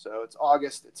too. So it's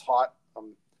August. It's hot.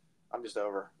 I'm just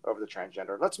over the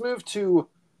transgender. Let's move to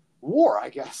war, I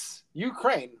guess.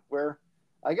 Ukraine, where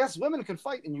I guess women can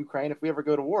fight in Ukraine if we ever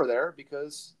go to war there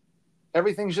because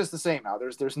everything's just the same now.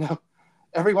 There's no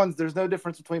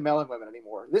difference between male and women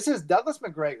anymore. This is Douglas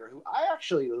McGregor, who I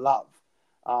actually love.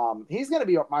 He's going to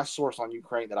be my source on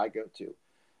Ukraine that I go to.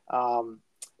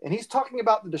 And he's talking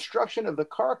about the destruction of the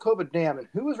Kharkova Dam and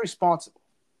who is responsible.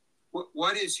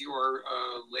 What is your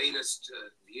latest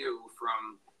view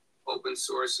from open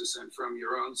sources and from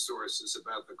your own sources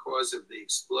about the cause of the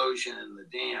explosion in the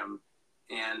dam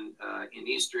and in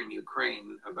eastern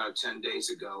Ukraine about 10 days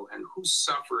ago, and who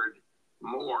suffered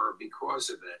more because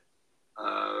of it,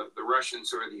 the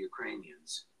Russians or the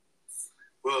Ukrainians?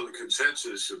 Well, the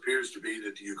consensus appears to be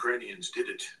that the Ukrainians did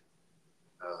it.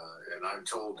 And I'm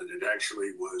told that it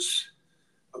actually was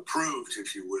approved,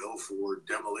 if you will, for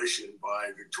demolition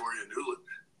by Victoria Nuland,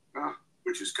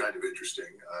 which is kind of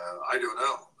interesting. I don't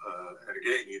know. And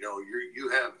again, you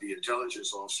have the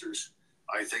intelligence officers.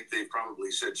 I think they probably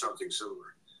said something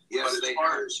similar. Yes,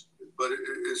 But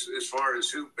as far as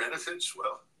who benefits,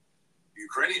 well,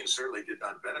 Ukrainians certainly did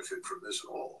not benefit from this at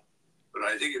all. But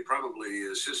I think it probably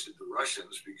assisted the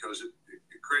Russians because it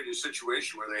created a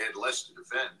situation where they had less to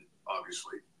defend,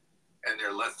 obviously, and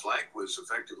their left flank was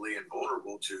effectively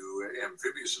invulnerable to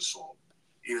amphibious assault,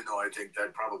 even though I think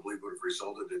that probably would have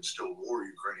resulted in still more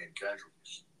Ukrainian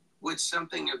casualties. With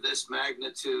something of this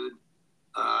magnitude,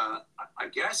 I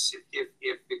guess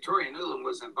if Victoria Nuland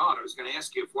was involved, I was going to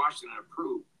ask you if Washington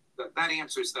approved. But that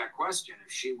answers that question.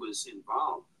 If she was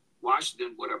involved,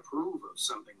 Washington would approve of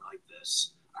something like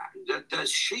this. Does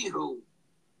she, who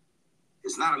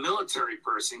is not a military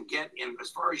person, get in, as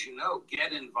far as you know,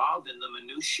 get involved in the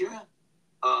minutiae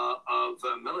of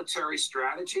military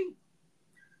strategy?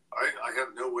 I have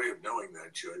no way of knowing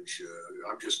that, Judge.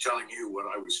 I'm just telling you what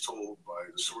I was told by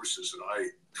the sources that I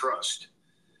trust.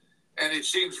 And it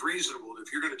seems reasonable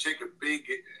if you're going to take a big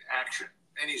action,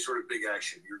 any sort of big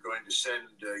action, you're going to send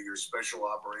your special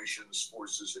operations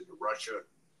forces into Russia,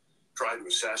 try to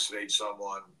assassinate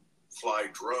someone, fly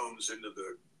drones into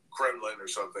the Kremlin or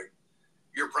something.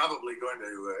 You're probably going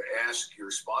to ask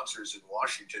your sponsors in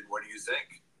Washington, what do you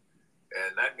think?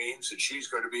 And that means that she's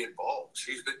going to be involved.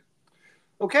 She's been.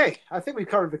 Okay, I think we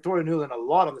covered Victoria Nuland a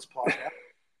lot on this podcast.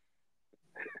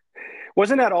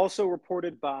 Wasn't that also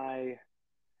reported by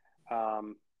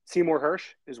Seymour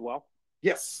Hersh as well?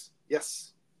 Yes.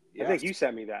 I think you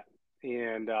sent me that.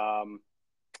 And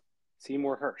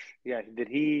Seymour Hersh, yeah,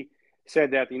 he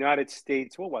said that the United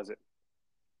States, what was it?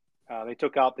 They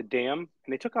took out the dam,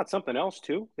 and they took out something else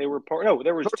too. There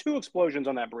was 2 explosions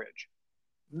on that bridge.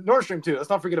 Nord Stream 2. Let's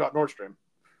not forget about Nord Stream.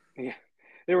 Yeah,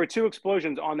 there were 2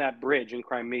 explosions on that bridge in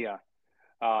Crimea.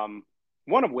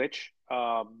 One of which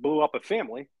blew up a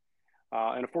family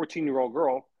and a 14-year-old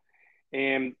girl,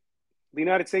 and the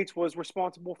United States was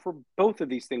responsible for both of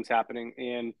these things happening,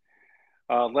 and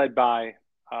led by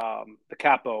the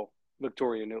capo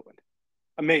Victoria Nuland.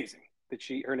 Amazing that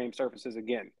her name surfaces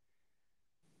again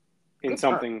in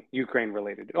something Ukraine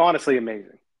related. Honestly,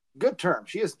 amazing. Good term.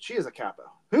 She is a capo.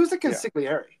 Who's the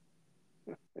consigliere?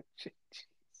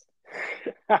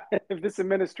 If this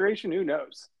administration, who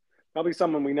knows? Probably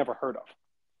someone we never heard of.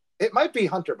 It might be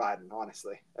Hunter Biden,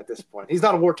 honestly, at this point. He's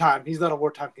not a wartime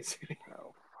consigliere.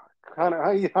 Oh,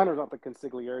 fuck. Hunter's not the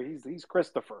consigliere. He's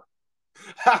Christopher.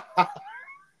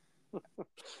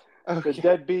 Okay.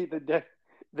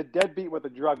 The deadbeat with a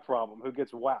drug problem who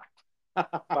gets whacked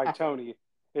by Tony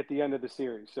at the end of the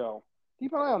series. So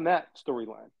keep an eye on that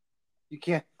storyline. You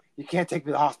can't take me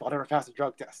to the hospital. I'll never pass a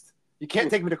drug test. You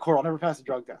can't take me to court. I'll never pass a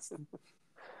drug test.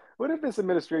 What if this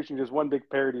administration is just one big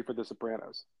parody for The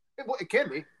Sopranos? It can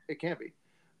be. It can be.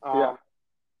 Yeah.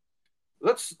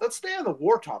 Let's stay on the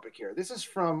war topic here. This is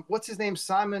from, what's his name?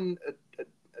 Simon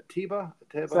Ateba?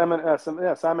 Simon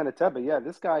Ateba. Yeah,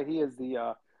 this guy, he is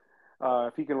the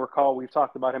if you can recall, we've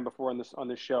talked about him before on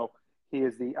this show. He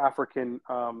is the African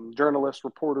journalist,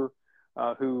 reporter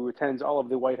who attends all of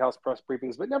the White House press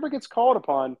briefings, but never gets called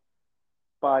upon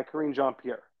by Karine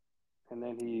Jean-Pierre. And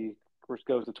then he, of course,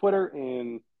 goes to Twitter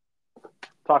and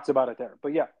talks about it there.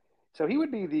 But yeah, so he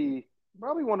would be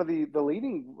probably one of the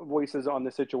leading voices on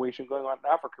the situation going on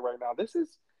in Africa right now. This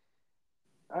is,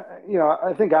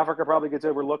 I think Africa probably gets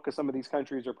overlooked because some of these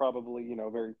countries are probably,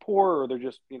 very poor, or they're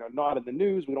just, not in the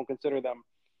news. We don't consider them,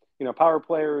 power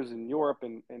players in Europe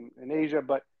and Asia.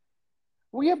 But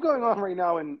we have going on right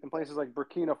now in places like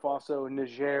Burkina Faso,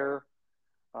 Niger,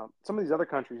 some of these other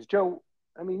countries. Joe,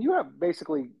 I mean, you have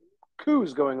basically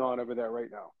coups going on over there right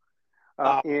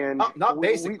now. And not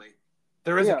basically.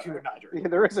 There is a coup in Niger. Yeah,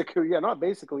 there is a coup. Yeah, not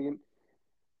basically. And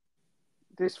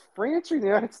does France or the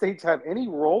United States have any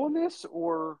role in this,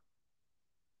 or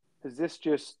is this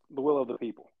just the will of the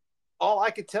people? All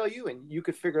I could tell you, and you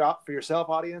could figure it out for yourself,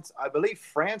 audience, I believe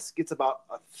France gets about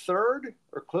a third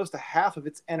or close to half of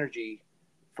its energy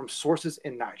from sources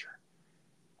in Niger.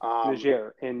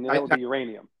 Niger, and that would be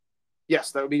uranium.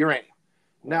 Yes, that would be uranium.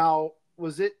 Now,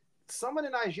 was it someone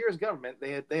in Niger's government?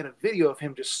 They had a video of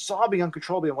him just sobbing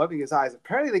uncontrollably and wiping his eyes.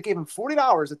 Apparently, they gave him 40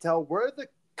 hours to tell where the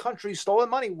country's stolen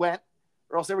money went,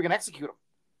 or else they were going to execute him.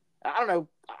 I don't know.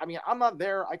 I mean, I'm not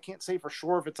there. I can't say for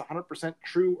sure if it's 100%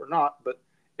 true or not, but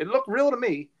it looked real to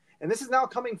me. And this is now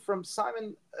coming from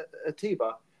Simon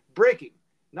Ateba. Breaking.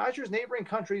 Niger's neighboring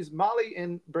countries, Mali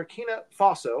and Burkina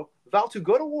Faso, vow to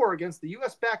go to war against the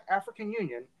U.S.-backed African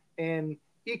Union and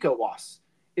ECOWAS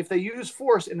if they use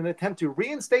force in an attempt to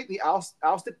reinstate the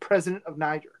ousted president of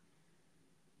Niger.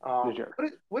 Niger.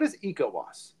 What is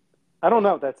ECOWAS? I don't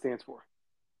know what that stands for.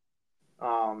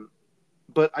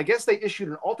 But I guess they issued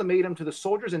an ultimatum to the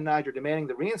soldiers in Niger demanding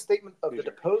the reinstatement of the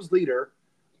deposed leader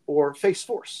or face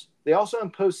force. They also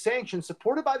imposed sanctions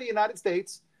supported by the United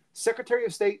States Secretary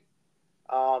of State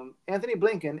Anthony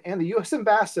Blinken and the U.S.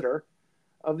 ambassador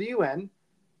of the UN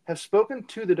have spoken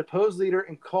to the deposed leader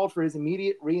and called for his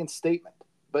immediate reinstatement.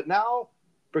 But now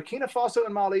Burkina Faso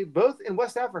and Mali, both in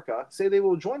West Africa, say they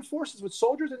will join forces with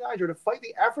soldiers in Niger to fight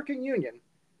the African Union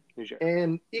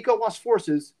and ECOWAS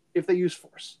forces if they use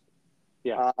force.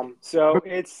 Yeah. So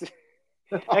it's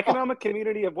Economic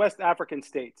Community of West African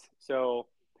States. So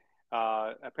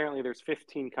apparently there's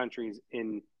 15 countries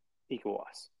in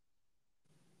ECOWAS.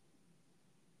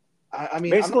 I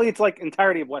mean, basically, it's like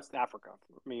entirety of West Africa.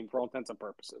 I mean, for all intents and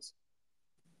purposes.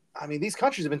 I mean, these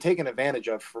countries have been taken advantage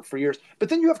of for years. But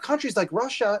then you have countries like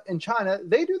Russia and China.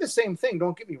 They do the same thing.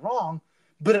 Don't get me wrong.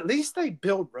 But at least they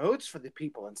build roads for the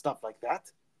people and stuff like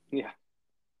that. Yeah.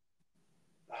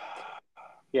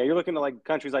 Yeah, you're looking at like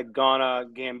countries like Ghana,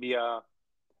 Gambia,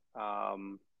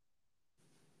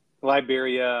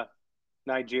 Liberia,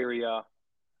 Nigeria,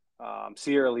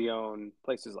 Sierra Leone,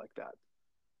 places like that.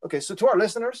 Okay, so to our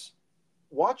listeners,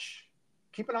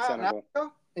 keep an eye out in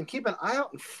Africa, and keep an eye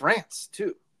out in France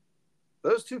too.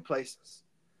 Those two places.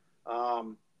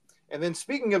 And then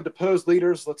speaking of deposed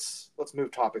leaders, let's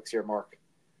move topics here, Mark.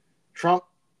 Trump,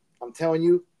 I'm telling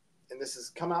you, and this has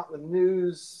come out in the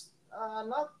news,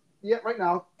 not yet right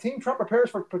now. Team Trump prepares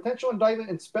for potential indictment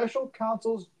in special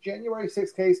counsel's January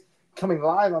 6th case, coming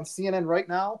live on CNN right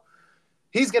now.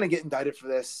 He's going to get indicted for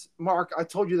this. Mark, I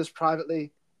told you this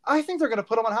privately. I think they're going to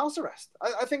put him on house arrest.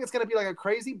 I think it's going to be like a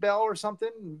crazy bail or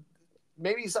something,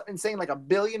 maybe something insane like $1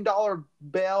 billion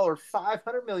bail or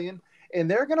 $500 million,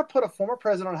 and they're going to put a former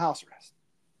president on house arrest.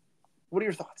 What are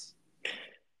your thoughts?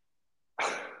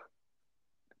 I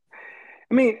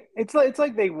mean, it's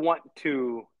like they want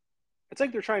to. It's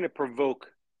like they're trying to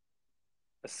provoke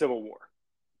a civil war,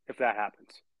 if that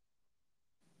happens.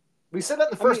 We said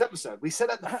that in the first episode.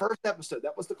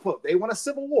 That was the quote. They want a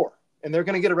civil war, and they're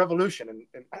going to get a revolution.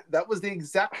 And that was the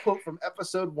exact quote from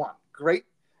episode 1. Great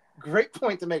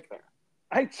point to make there.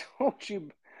 I told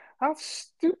you, how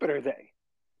stupid are they?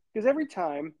 Because every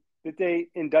time that they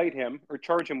indict him or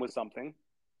charge him with something,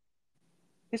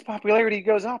 his popularity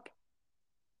goes up.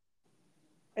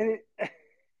 And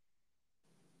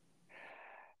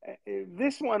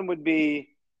this one would be,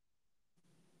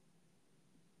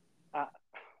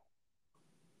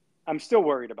 I'm still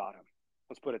worried about him.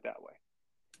 Let's put it that way.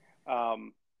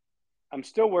 I'm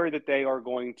still worried that they are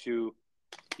going to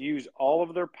use all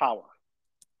of their power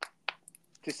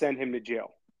to send him to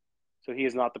jail. So he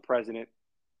is not the president,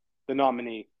 the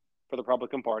nominee for the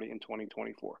Republican Party in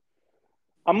 2024.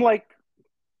 I'm like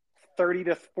 30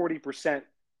 to 40%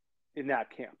 in that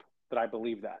camp that I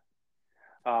believe that.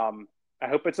 I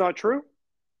hope it's not true,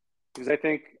 because I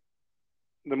think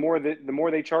the more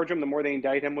they charge him, the more they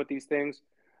indict him with these things,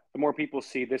 the more people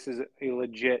see this is a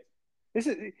legit.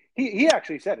 He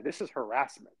actually said it. This is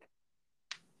harassment.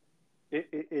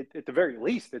 It at the very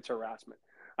least, it's harassment.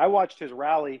 I watched his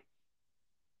rally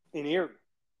in Erie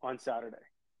on Saturday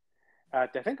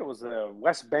at, I think it was the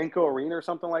West Banco Arena or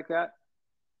something like that.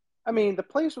 I mean, the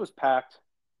place was packed.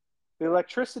 The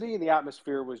electricity in the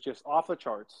atmosphere was just off the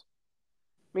charts.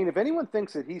 I mean, if anyone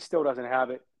thinks that he still doesn't have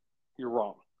it, you're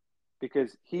wrong,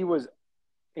 because he was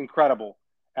incredible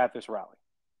at this rally.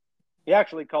 He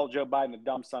actually called Joe Biden a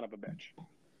dumb son of a bitch.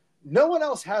 No one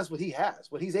else has what he has,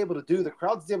 what he's able to do. The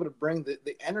crowd's able to bring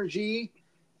the energy.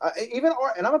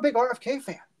 And I'm a big RFK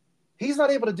fan. He's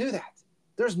not able to do that.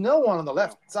 There's no one on the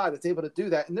left side that's able to do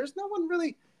that. And there's no one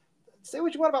really, say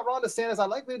what you want about Ron DeSantis. I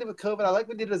like what he did with COVID. I like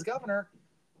what he did as governor.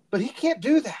 But he can't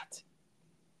do that.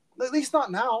 At least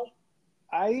not now.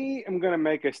 I am going to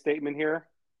make a statement here.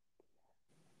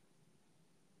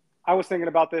 I was thinking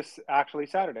about this actually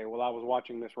Saturday while I was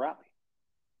watching this rally.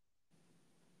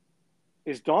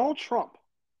 Is Donald Trump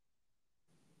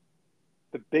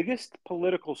the biggest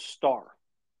political star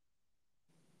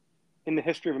in the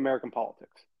history of American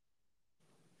politics?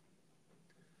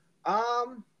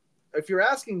 If you're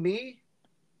asking me,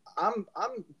 I'm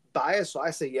biased, so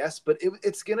I say yes, but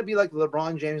it's going to be like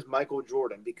LeBron James, Michael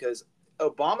Jordan, because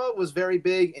Obama was very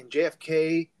big and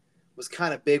JFK was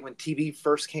kind of big when TV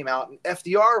first came out, and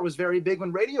FDR was very big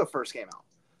when radio first came out.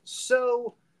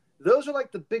 So those are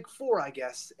like the big four, I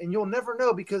guess, and you'll never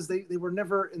know because they were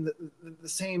never in the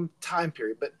same time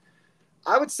period. But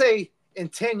I would say in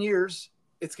 10 years,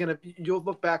 you'll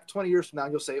look back 20 years from now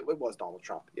and you'll say it was Donald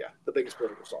Trump. Yeah, the biggest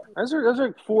political star. Those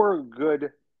are four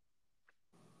good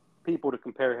people to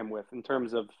compare him with in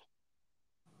terms of,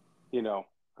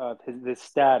 his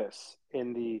status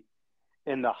in the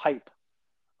hype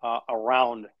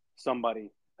around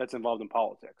somebody that's involved in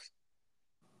politics.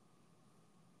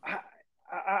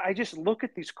 I just look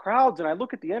at these crowds and I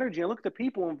look at the energy and I look at the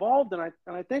people involved and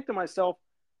I think to myself,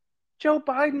 Joe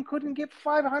Biden couldn't get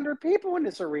 500 people in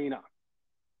this arena.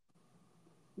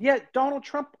 Yet Donald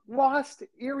Trump lost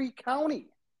Erie County.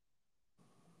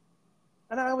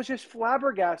 And I was just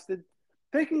flabbergasted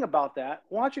thinking about that,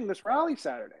 watching this rally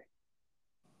Saturday.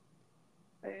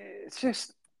 It's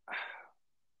just,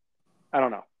 I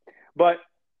don't know. But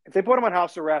if they put him on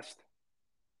house arrest,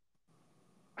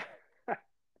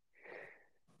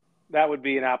 that would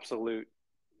be an absolute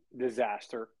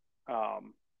disaster.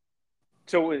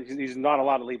 So he's not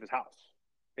allowed to leave his house.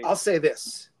 Basically. I'll say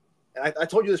this, and I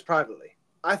told you this privately.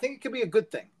 I think it could be a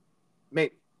good thing,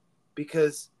 maybe,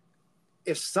 because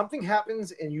if something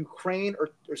happens in Ukraine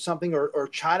or something, or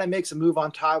China makes a move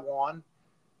on Taiwan,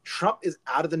 Trump is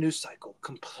out of the news cycle,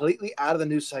 completely out of the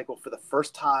news cycle for the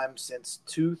first time since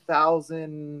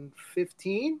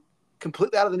 2015,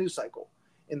 completely out of the news cycle.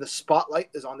 And the spotlight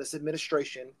is on this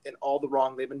administration and all the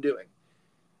wrong they've been doing.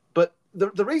 But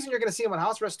the reason you're going to see him on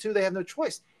house arrest too, they have no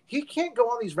choice. He can't go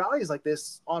on these rallies like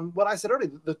this on what I said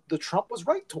earlier, the Trump was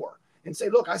right tour, and say,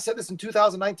 look, I said this in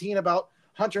 2019 about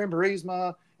Hunter and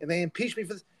Burisma, and they impeached me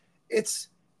for this.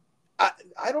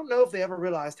 I don't know if they ever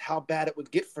realized how bad it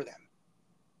would get for them.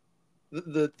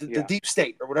 The deep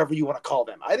state, or whatever you want to call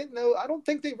them. I didn't know. I don't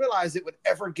think they realized it would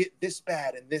ever get this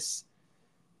bad and this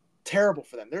terrible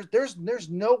for them. There's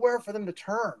nowhere for them to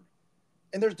turn,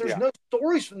 and there's no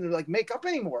stories for them to make up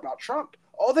anymore about Trump.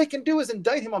 All they can do is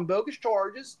indict him on bogus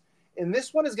charges, and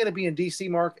this one is going to be in D.C.,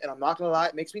 Mark. And I'm not going to lie,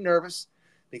 it makes me nervous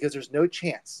because there's no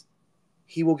chance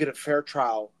he will get a fair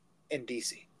trial in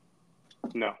D.C.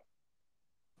 No.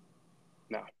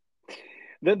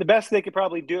 The best they could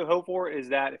probably hope for is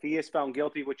that if he is found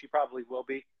guilty, which he probably will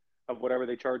be, of whatever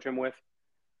they charge him with,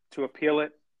 to appeal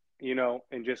it,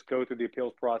 and just go through the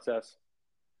appeals process,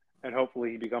 and hopefully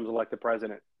he becomes elected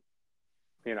president.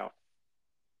 Can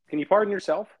you pardon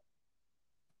yourself?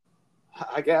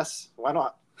 I guess. Why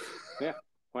not? Yeah,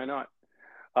 why not?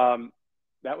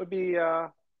 That would be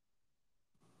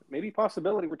maybe a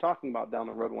possibility we're talking about down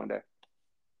the road one day.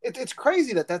 It's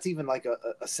crazy that's even like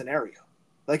a scenario.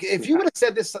 Like, if you would have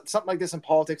said something like this in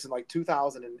politics in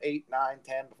 2008, 9,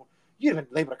 10, before, you'd have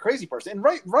been labeled a crazy person. And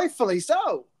rightfully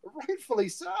so. Rightfully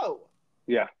so.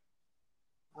 Yeah.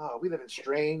 Oh, we live in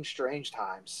strange, strange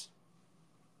times.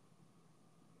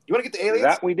 You want to get to aliens?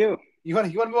 That we do. You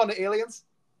want to move on to aliens?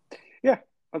 Yeah.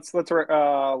 Let's end it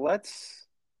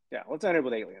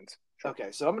with aliens. Sure.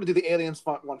 Okay, so I'm going to do the aliens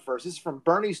one first. This is from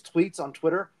Bernie's tweets on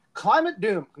Twitter. Climate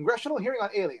doom, congressional hearing on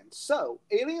aliens. So,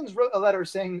 aliens wrote a letter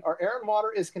saying our air and water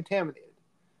is contaminated.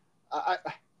 Oh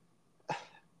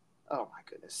my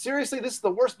goodness. Seriously, this is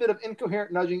the worst bit of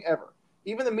incoherent nudging ever.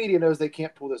 Even the media knows they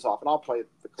can't pull this off, and I'll play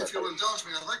the clip. If you'll indulge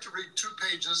me, I'd like to read 2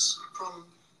 pages from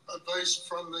advice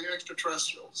from the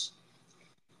extraterrestrials.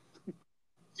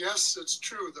 Yes, it's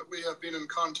true that we have been in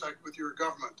contact with your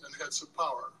government and heads of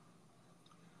power.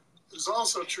 It is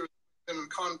also true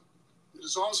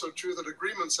that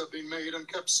agreements have been made and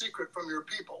kept secret from your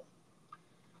people.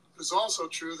 It is also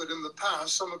true that in the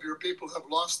past, some of your people have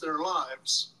lost their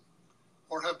lives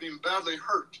or have been badly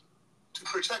hurt to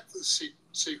protect this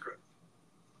secret.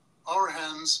 Our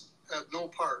hands had no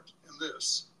part in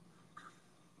this.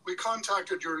 We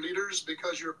contacted your leaders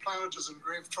because your planet is in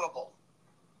grave trouble.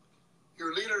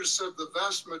 Your leaders said the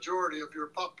vast majority of your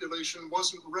population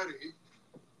wasn't ready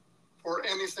for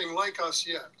anything like us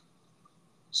yet.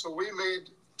 So we made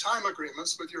time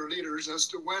agreements with your leaders as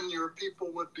to when your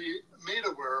people would be made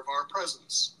aware of our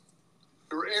presence.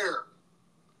 Your air,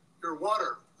 your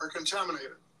water are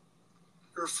contaminated.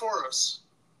 Your forests,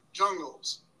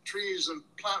 jungles, trees, and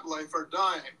plant life are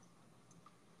dying.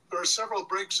 There are several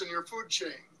breaks in your food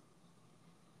chain.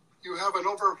 You have an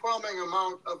overwhelming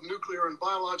amount of nuclear and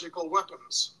biological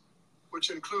weapons,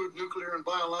 which include nuclear and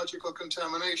biological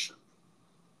contamination.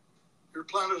 Your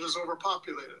planet is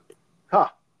overpopulated. Huh.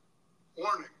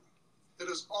 Warning, it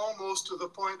is almost to the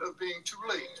point of being too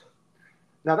late.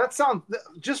 Now that sounds,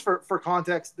 just for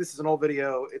context, this is an old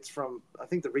video. It's from, I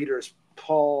think the reader is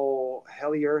Paul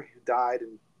Hellier, who died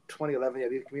in 2011. Yeah,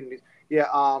 these communities. Yeah,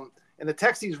 and the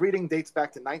text he's reading dates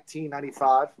back to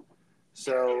 1995.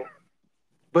 So,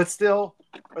 but still,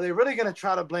 are they really going to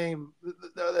try to blame,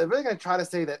 they're really going to try to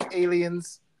say that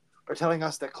aliens are telling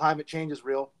us that climate change is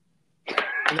real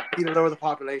and to lower the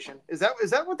population? Is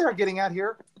that what they're getting at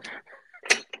here?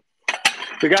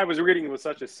 The guy was reading with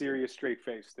such a serious, straight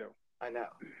face, too. I know.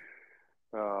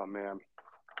 Oh, man.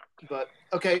 But,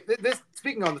 okay,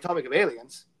 speaking on the topic of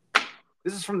aliens,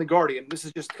 this is from The Guardian. This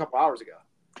is just a couple hours ago.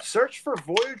 Search for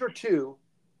Voyager 2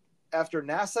 after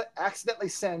NASA accidentally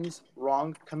sends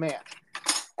wrong command.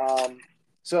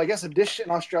 So I guess a dish in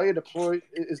Australia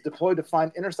is deployed to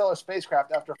find interstellar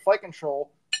spacecraft after flight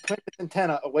control transmitted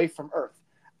antenna away from Earth.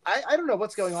 I don't know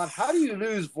what's going on. How do you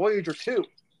lose Voyager 2?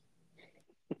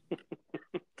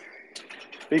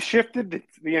 They shifted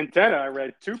the antenna, I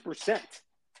read, 2%,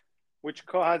 which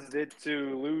caused it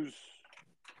to lose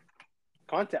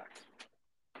contact.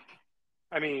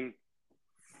 I mean,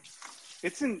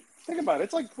 think about it.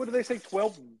 It's like, what do they say,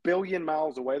 12 billion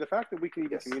miles away? The fact that we can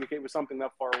even communicate with something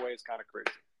that far away is kind of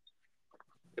crazy.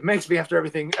 It makes me, after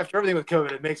everything with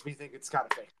COVID, it makes me think it's kind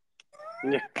of fake.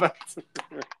 Yeah. But,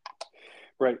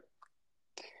 right.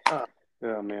 Oh,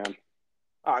 man.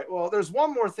 All right, well, there's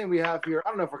one more thing we have here. I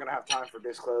don't know if we're going to have time for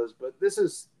disclose, but this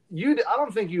is you. I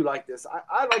don't think you like this.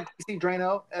 I like DC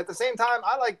Drano. At the same time,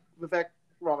 I like Vivek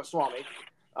Ramaswamy.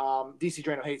 DC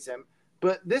Drano hates him.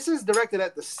 But this is directed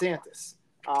at DeSantis.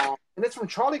 And it's from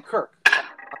Charlie Kirk,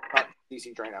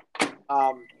 DC Drano.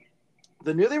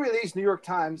 The newly released New York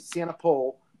Times Siena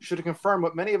poll should have confirmed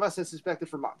what many of us have suspected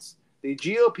for months. The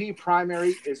GOP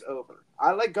primary is over.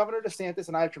 I like Governor DeSantis,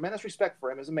 and I have tremendous respect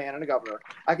for him as a man and a governor.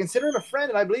 I consider him a friend,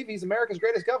 and I believe he's America's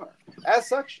greatest governor. As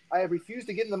such, I have refused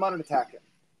to get in the mud and attack him.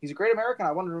 He's a great American.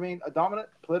 I want to remain a dominant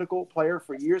political player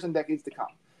for years and decades to come.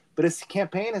 But his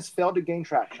campaign has failed to gain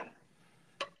traction.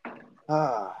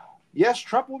 Yes,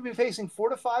 Trump will be facing 4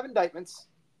 to 5 indictments,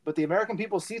 but the American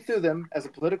people see through them as a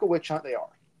political witch hunt they are.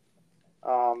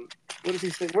 What does he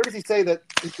say? Where does he say that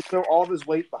he should throw all of his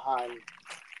weight behind?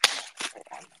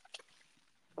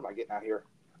 What am I getting out here?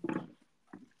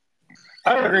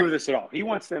 I don't agree with this at all. He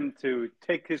wants them to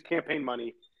take his campaign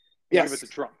money and give it to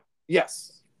Trump.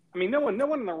 Yes. I mean, no one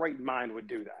in their right mind would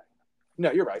do that.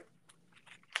 No, you're right.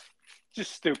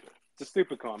 Just stupid. It's a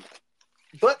stupid comment.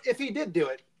 But if he did do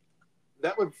it,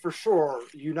 that would for sure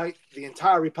unite the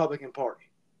entire Republican Party.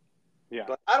 Yeah.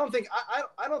 But I don't think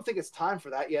it's time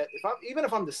for that yet. Even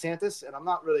if I'm DeSantis and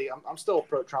I'm still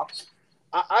pro-Trump,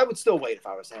 I would still wait if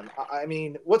I was him. I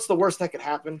mean, what's the worst that could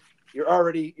happen? You're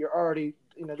already,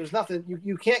 there's nothing.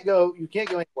 You can't go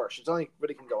any worse. It's only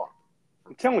really can go up.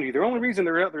 I'm telling you, the only reason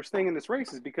they're staying in this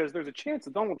race is because there's a chance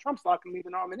that Donald Trump's not going to be the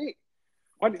nominee.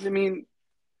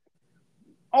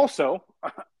 Also,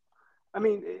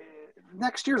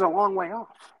 next year's a long way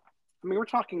off. I mean, we're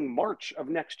talking March of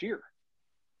next year.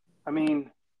 I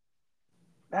mean,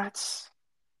 that's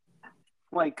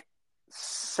like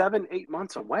 7-8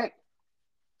 months away.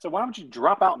 So why don't you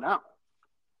drop out now?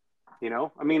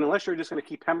 Unless you're just going to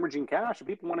keep hemorrhaging cash and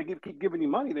people want to keep giving you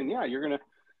money, then yeah, you're going to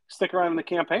stick around in the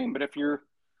campaign. But if you're,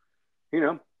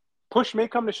 push may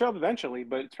come to shove eventually,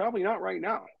 but it's probably not right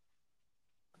now.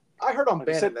 I heard on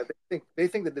Bannon that they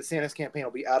think that the DeSantis campaign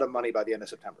will be out of money by the end of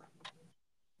September.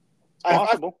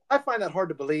 Possible. I find that hard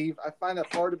to believe.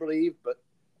 But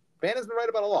Bannon's been right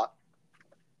about a lot.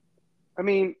 I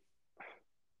mean,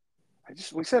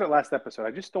 we said it last episode.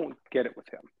 I just don't get it with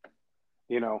him.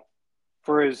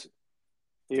 For as,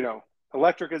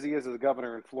 electric as he is as a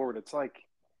governor in Florida, it's like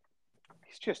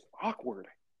he's just awkward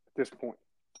at this point.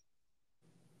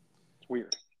 It's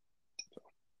weird. So.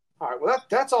 All right. Well,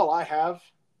 that's all I have.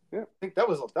 Yeah. I think that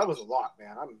was a lot,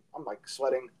 man. I'm like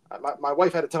sweating. My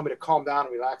wife had to tell me to calm down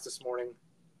and relax this morning.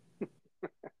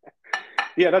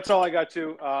 Yeah, that's all I got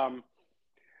too.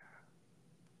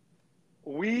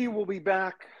 We will be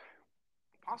back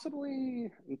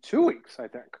possibly in 2 weeks, I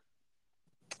think.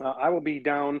 I will be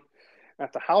down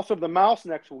at the House of the Mouse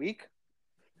next week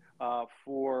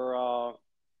for a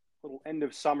little end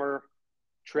of summer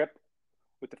trip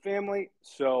with the family.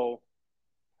 So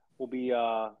we'll be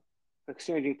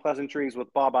exchanging pleasantries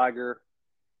with Bob Iger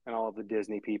and all of the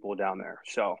Disney people down there.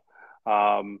 So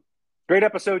great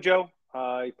episode, Joe.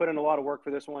 You put in a lot of work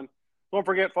for this one. Don't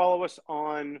forget, follow us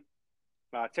on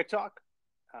TikTok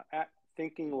at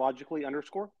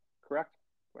thinkinglogically_, correct?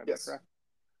 Yes.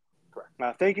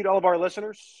 Correct. Thank you to all of our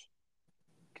listeners.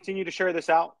 Continue to share this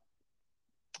out.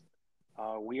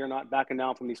 We are not backing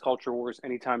down from these culture wars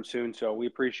anytime soon, so we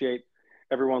appreciate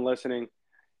everyone listening.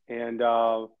 And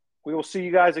we will see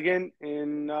you guys again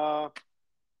in the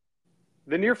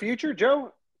near future.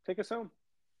 Joe, take us home.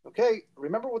 Okay,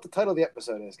 remember what the title of the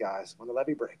episode is, guys, When the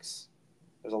Levee Breaks.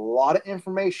 There's a lot of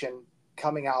information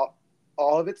coming out.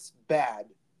 All of it's bad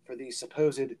for these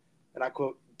supposed, and I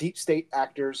quote, deep state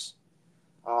actors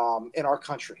in our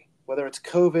country. Whether it's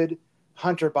COVID,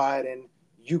 Hunter Biden,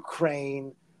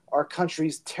 Ukraine, our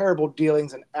country's terrible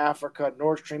dealings in Africa,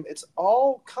 Nord Stream, it's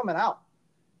all coming out.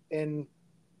 And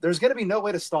there's going to be no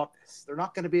way to stop this. They're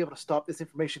not going to be able to stop this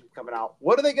information from coming out.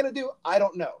 What are they going to do? I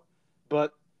don't know.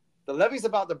 But the levee's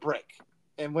about to break.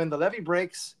 And when the levee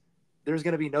breaks, there's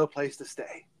going to be no place to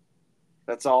stay.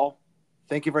 That's all.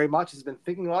 Thank you very much. It's been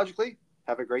Thinking Logically.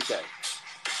 Have a great day.